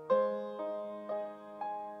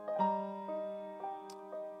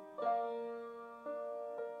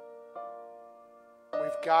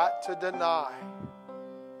 We've got to deny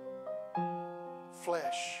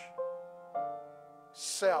flesh,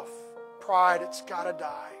 self, pride. It's got to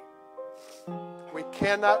die. We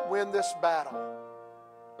cannot win this battle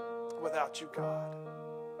without you, God.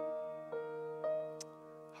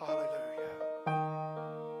 Hallelujah.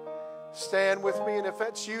 Stand with me, and if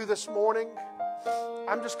that's you this morning,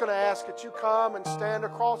 I'm just going to ask that you come and stand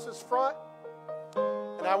across this front,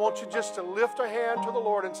 and I want you just to lift a hand to the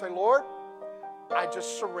Lord and say, Lord, I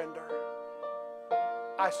just surrender.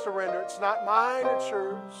 I surrender. It's not mine, it's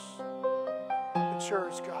yours. It's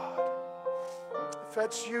yours, God. If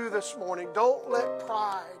that's you this morning, don't let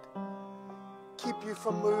pride keep you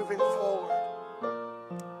from moving forward.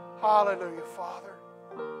 Hallelujah, Father.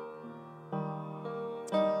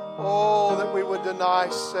 Oh, that we would deny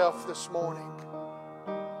self this morning.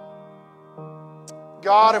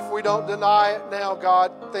 God, if we don't deny it now,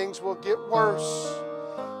 God, things will get worse.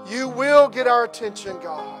 You will get our attention,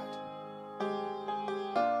 God.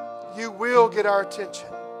 You will get our attention.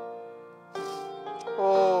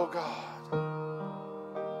 Oh, God.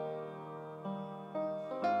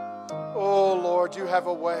 Oh, Lord, you have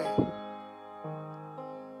a way.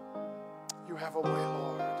 You have a way,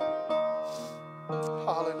 Lord.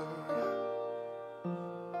 Hallelujah.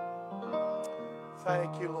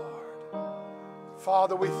 Thank you, Lord.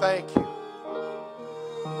 Father, we thank you.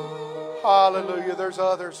 Hallelujah. There's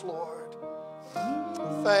others, Lord.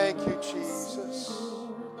 Thank you, Jesus.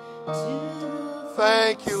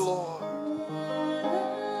 Thank you, Lord.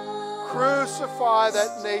 Crucify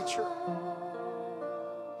that nature.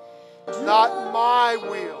 Not my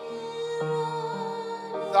will,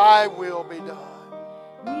 thy will be done.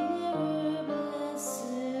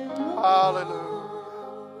 Hallelujah.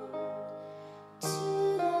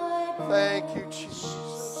 Thank you, Jesus.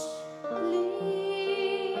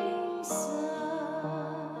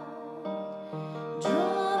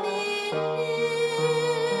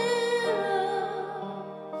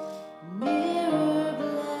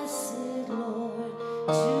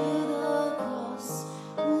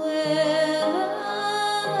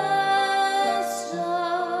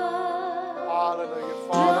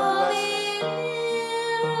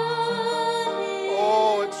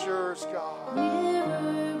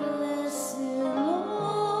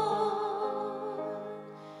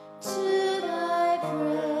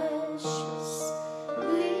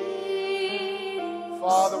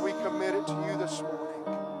 Father, we commit it to you this morning.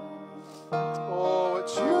 Oh,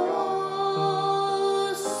 it's you, God.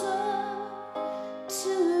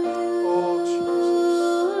 Oh, Jesus.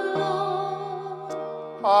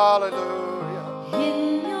 Hallelujah.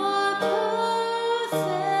 In your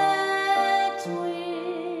perfect will,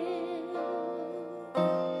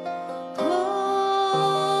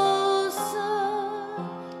 closer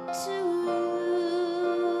to you,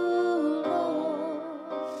 Lord.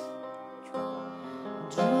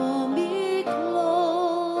 Draw me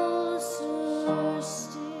closer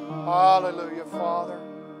still. Hallelujah, Father.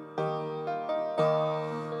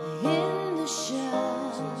 In the shadow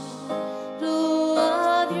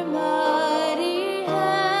of your mighty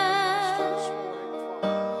hand,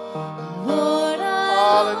 Lord,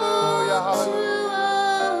 Hallelujah, I want hallelujah.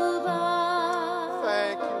 to abide.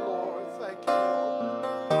 Thank you, Lord. Thank you,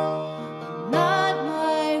 Lord. Not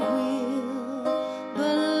my will,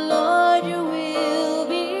 but Lord, your will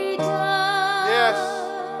be done. Yes.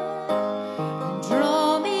 Draw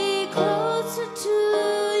me closer to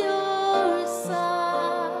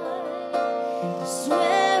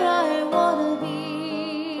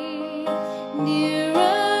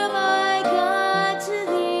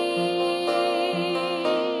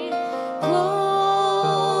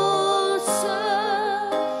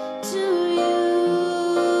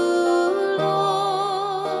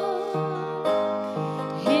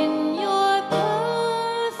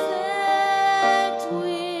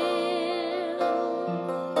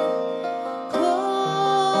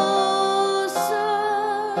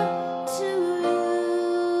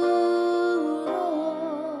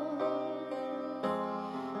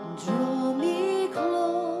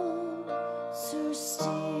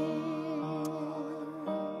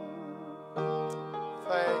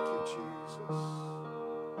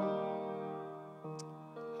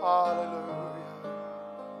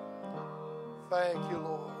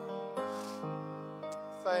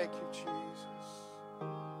Thank you, Jesus.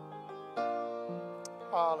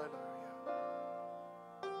 Hallelujah.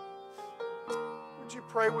 Would you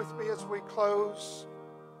pray with me as we close?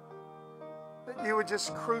 That you would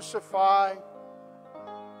just crucify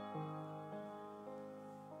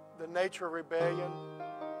the nature of rebellion.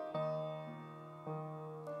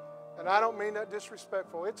 And I don't mean that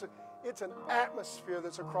disrespectful. It's an atmosphere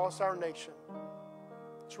that's across our nation.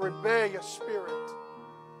 It's a rebellious spirit.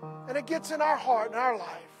 And it gets in our heart and our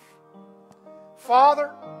life. Father,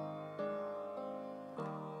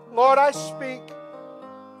 Lord, I speak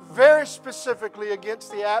very specifically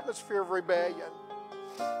against the atmosphere of rebellion.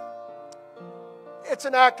 It's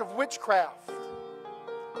an act of witchcraft,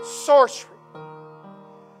 sorcery,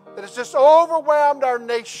 that has just overwhelmed our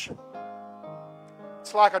nation.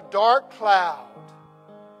 It's like a dark cloud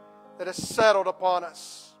that has settled upon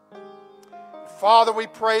us. Father, we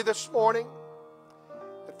pray this morning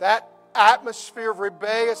that atmosphere of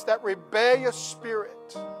that rebellious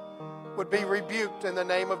spirit would be rebuked in the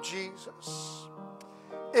name of Jesus.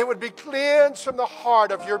 It would be cleansed from the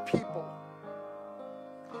heart of your people.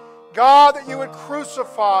 God, that you would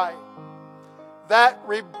crucify that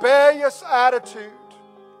rebellious attitude.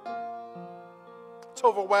 It's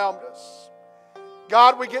overwhelmed us.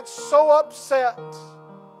 God, we get so upset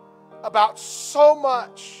about so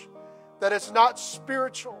much that it's not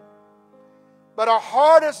spiritual, but our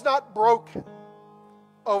heart is not broken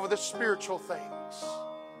over the spiritual things.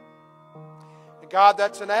 And God,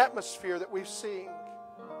 that's an atmosphere that we've seen.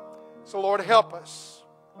 So Lord, help us.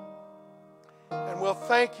 And we'll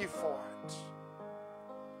thank you for it.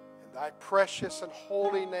 In thy precious and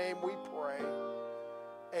holy name we pray.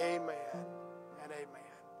 Amen and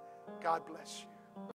amen. God bless you.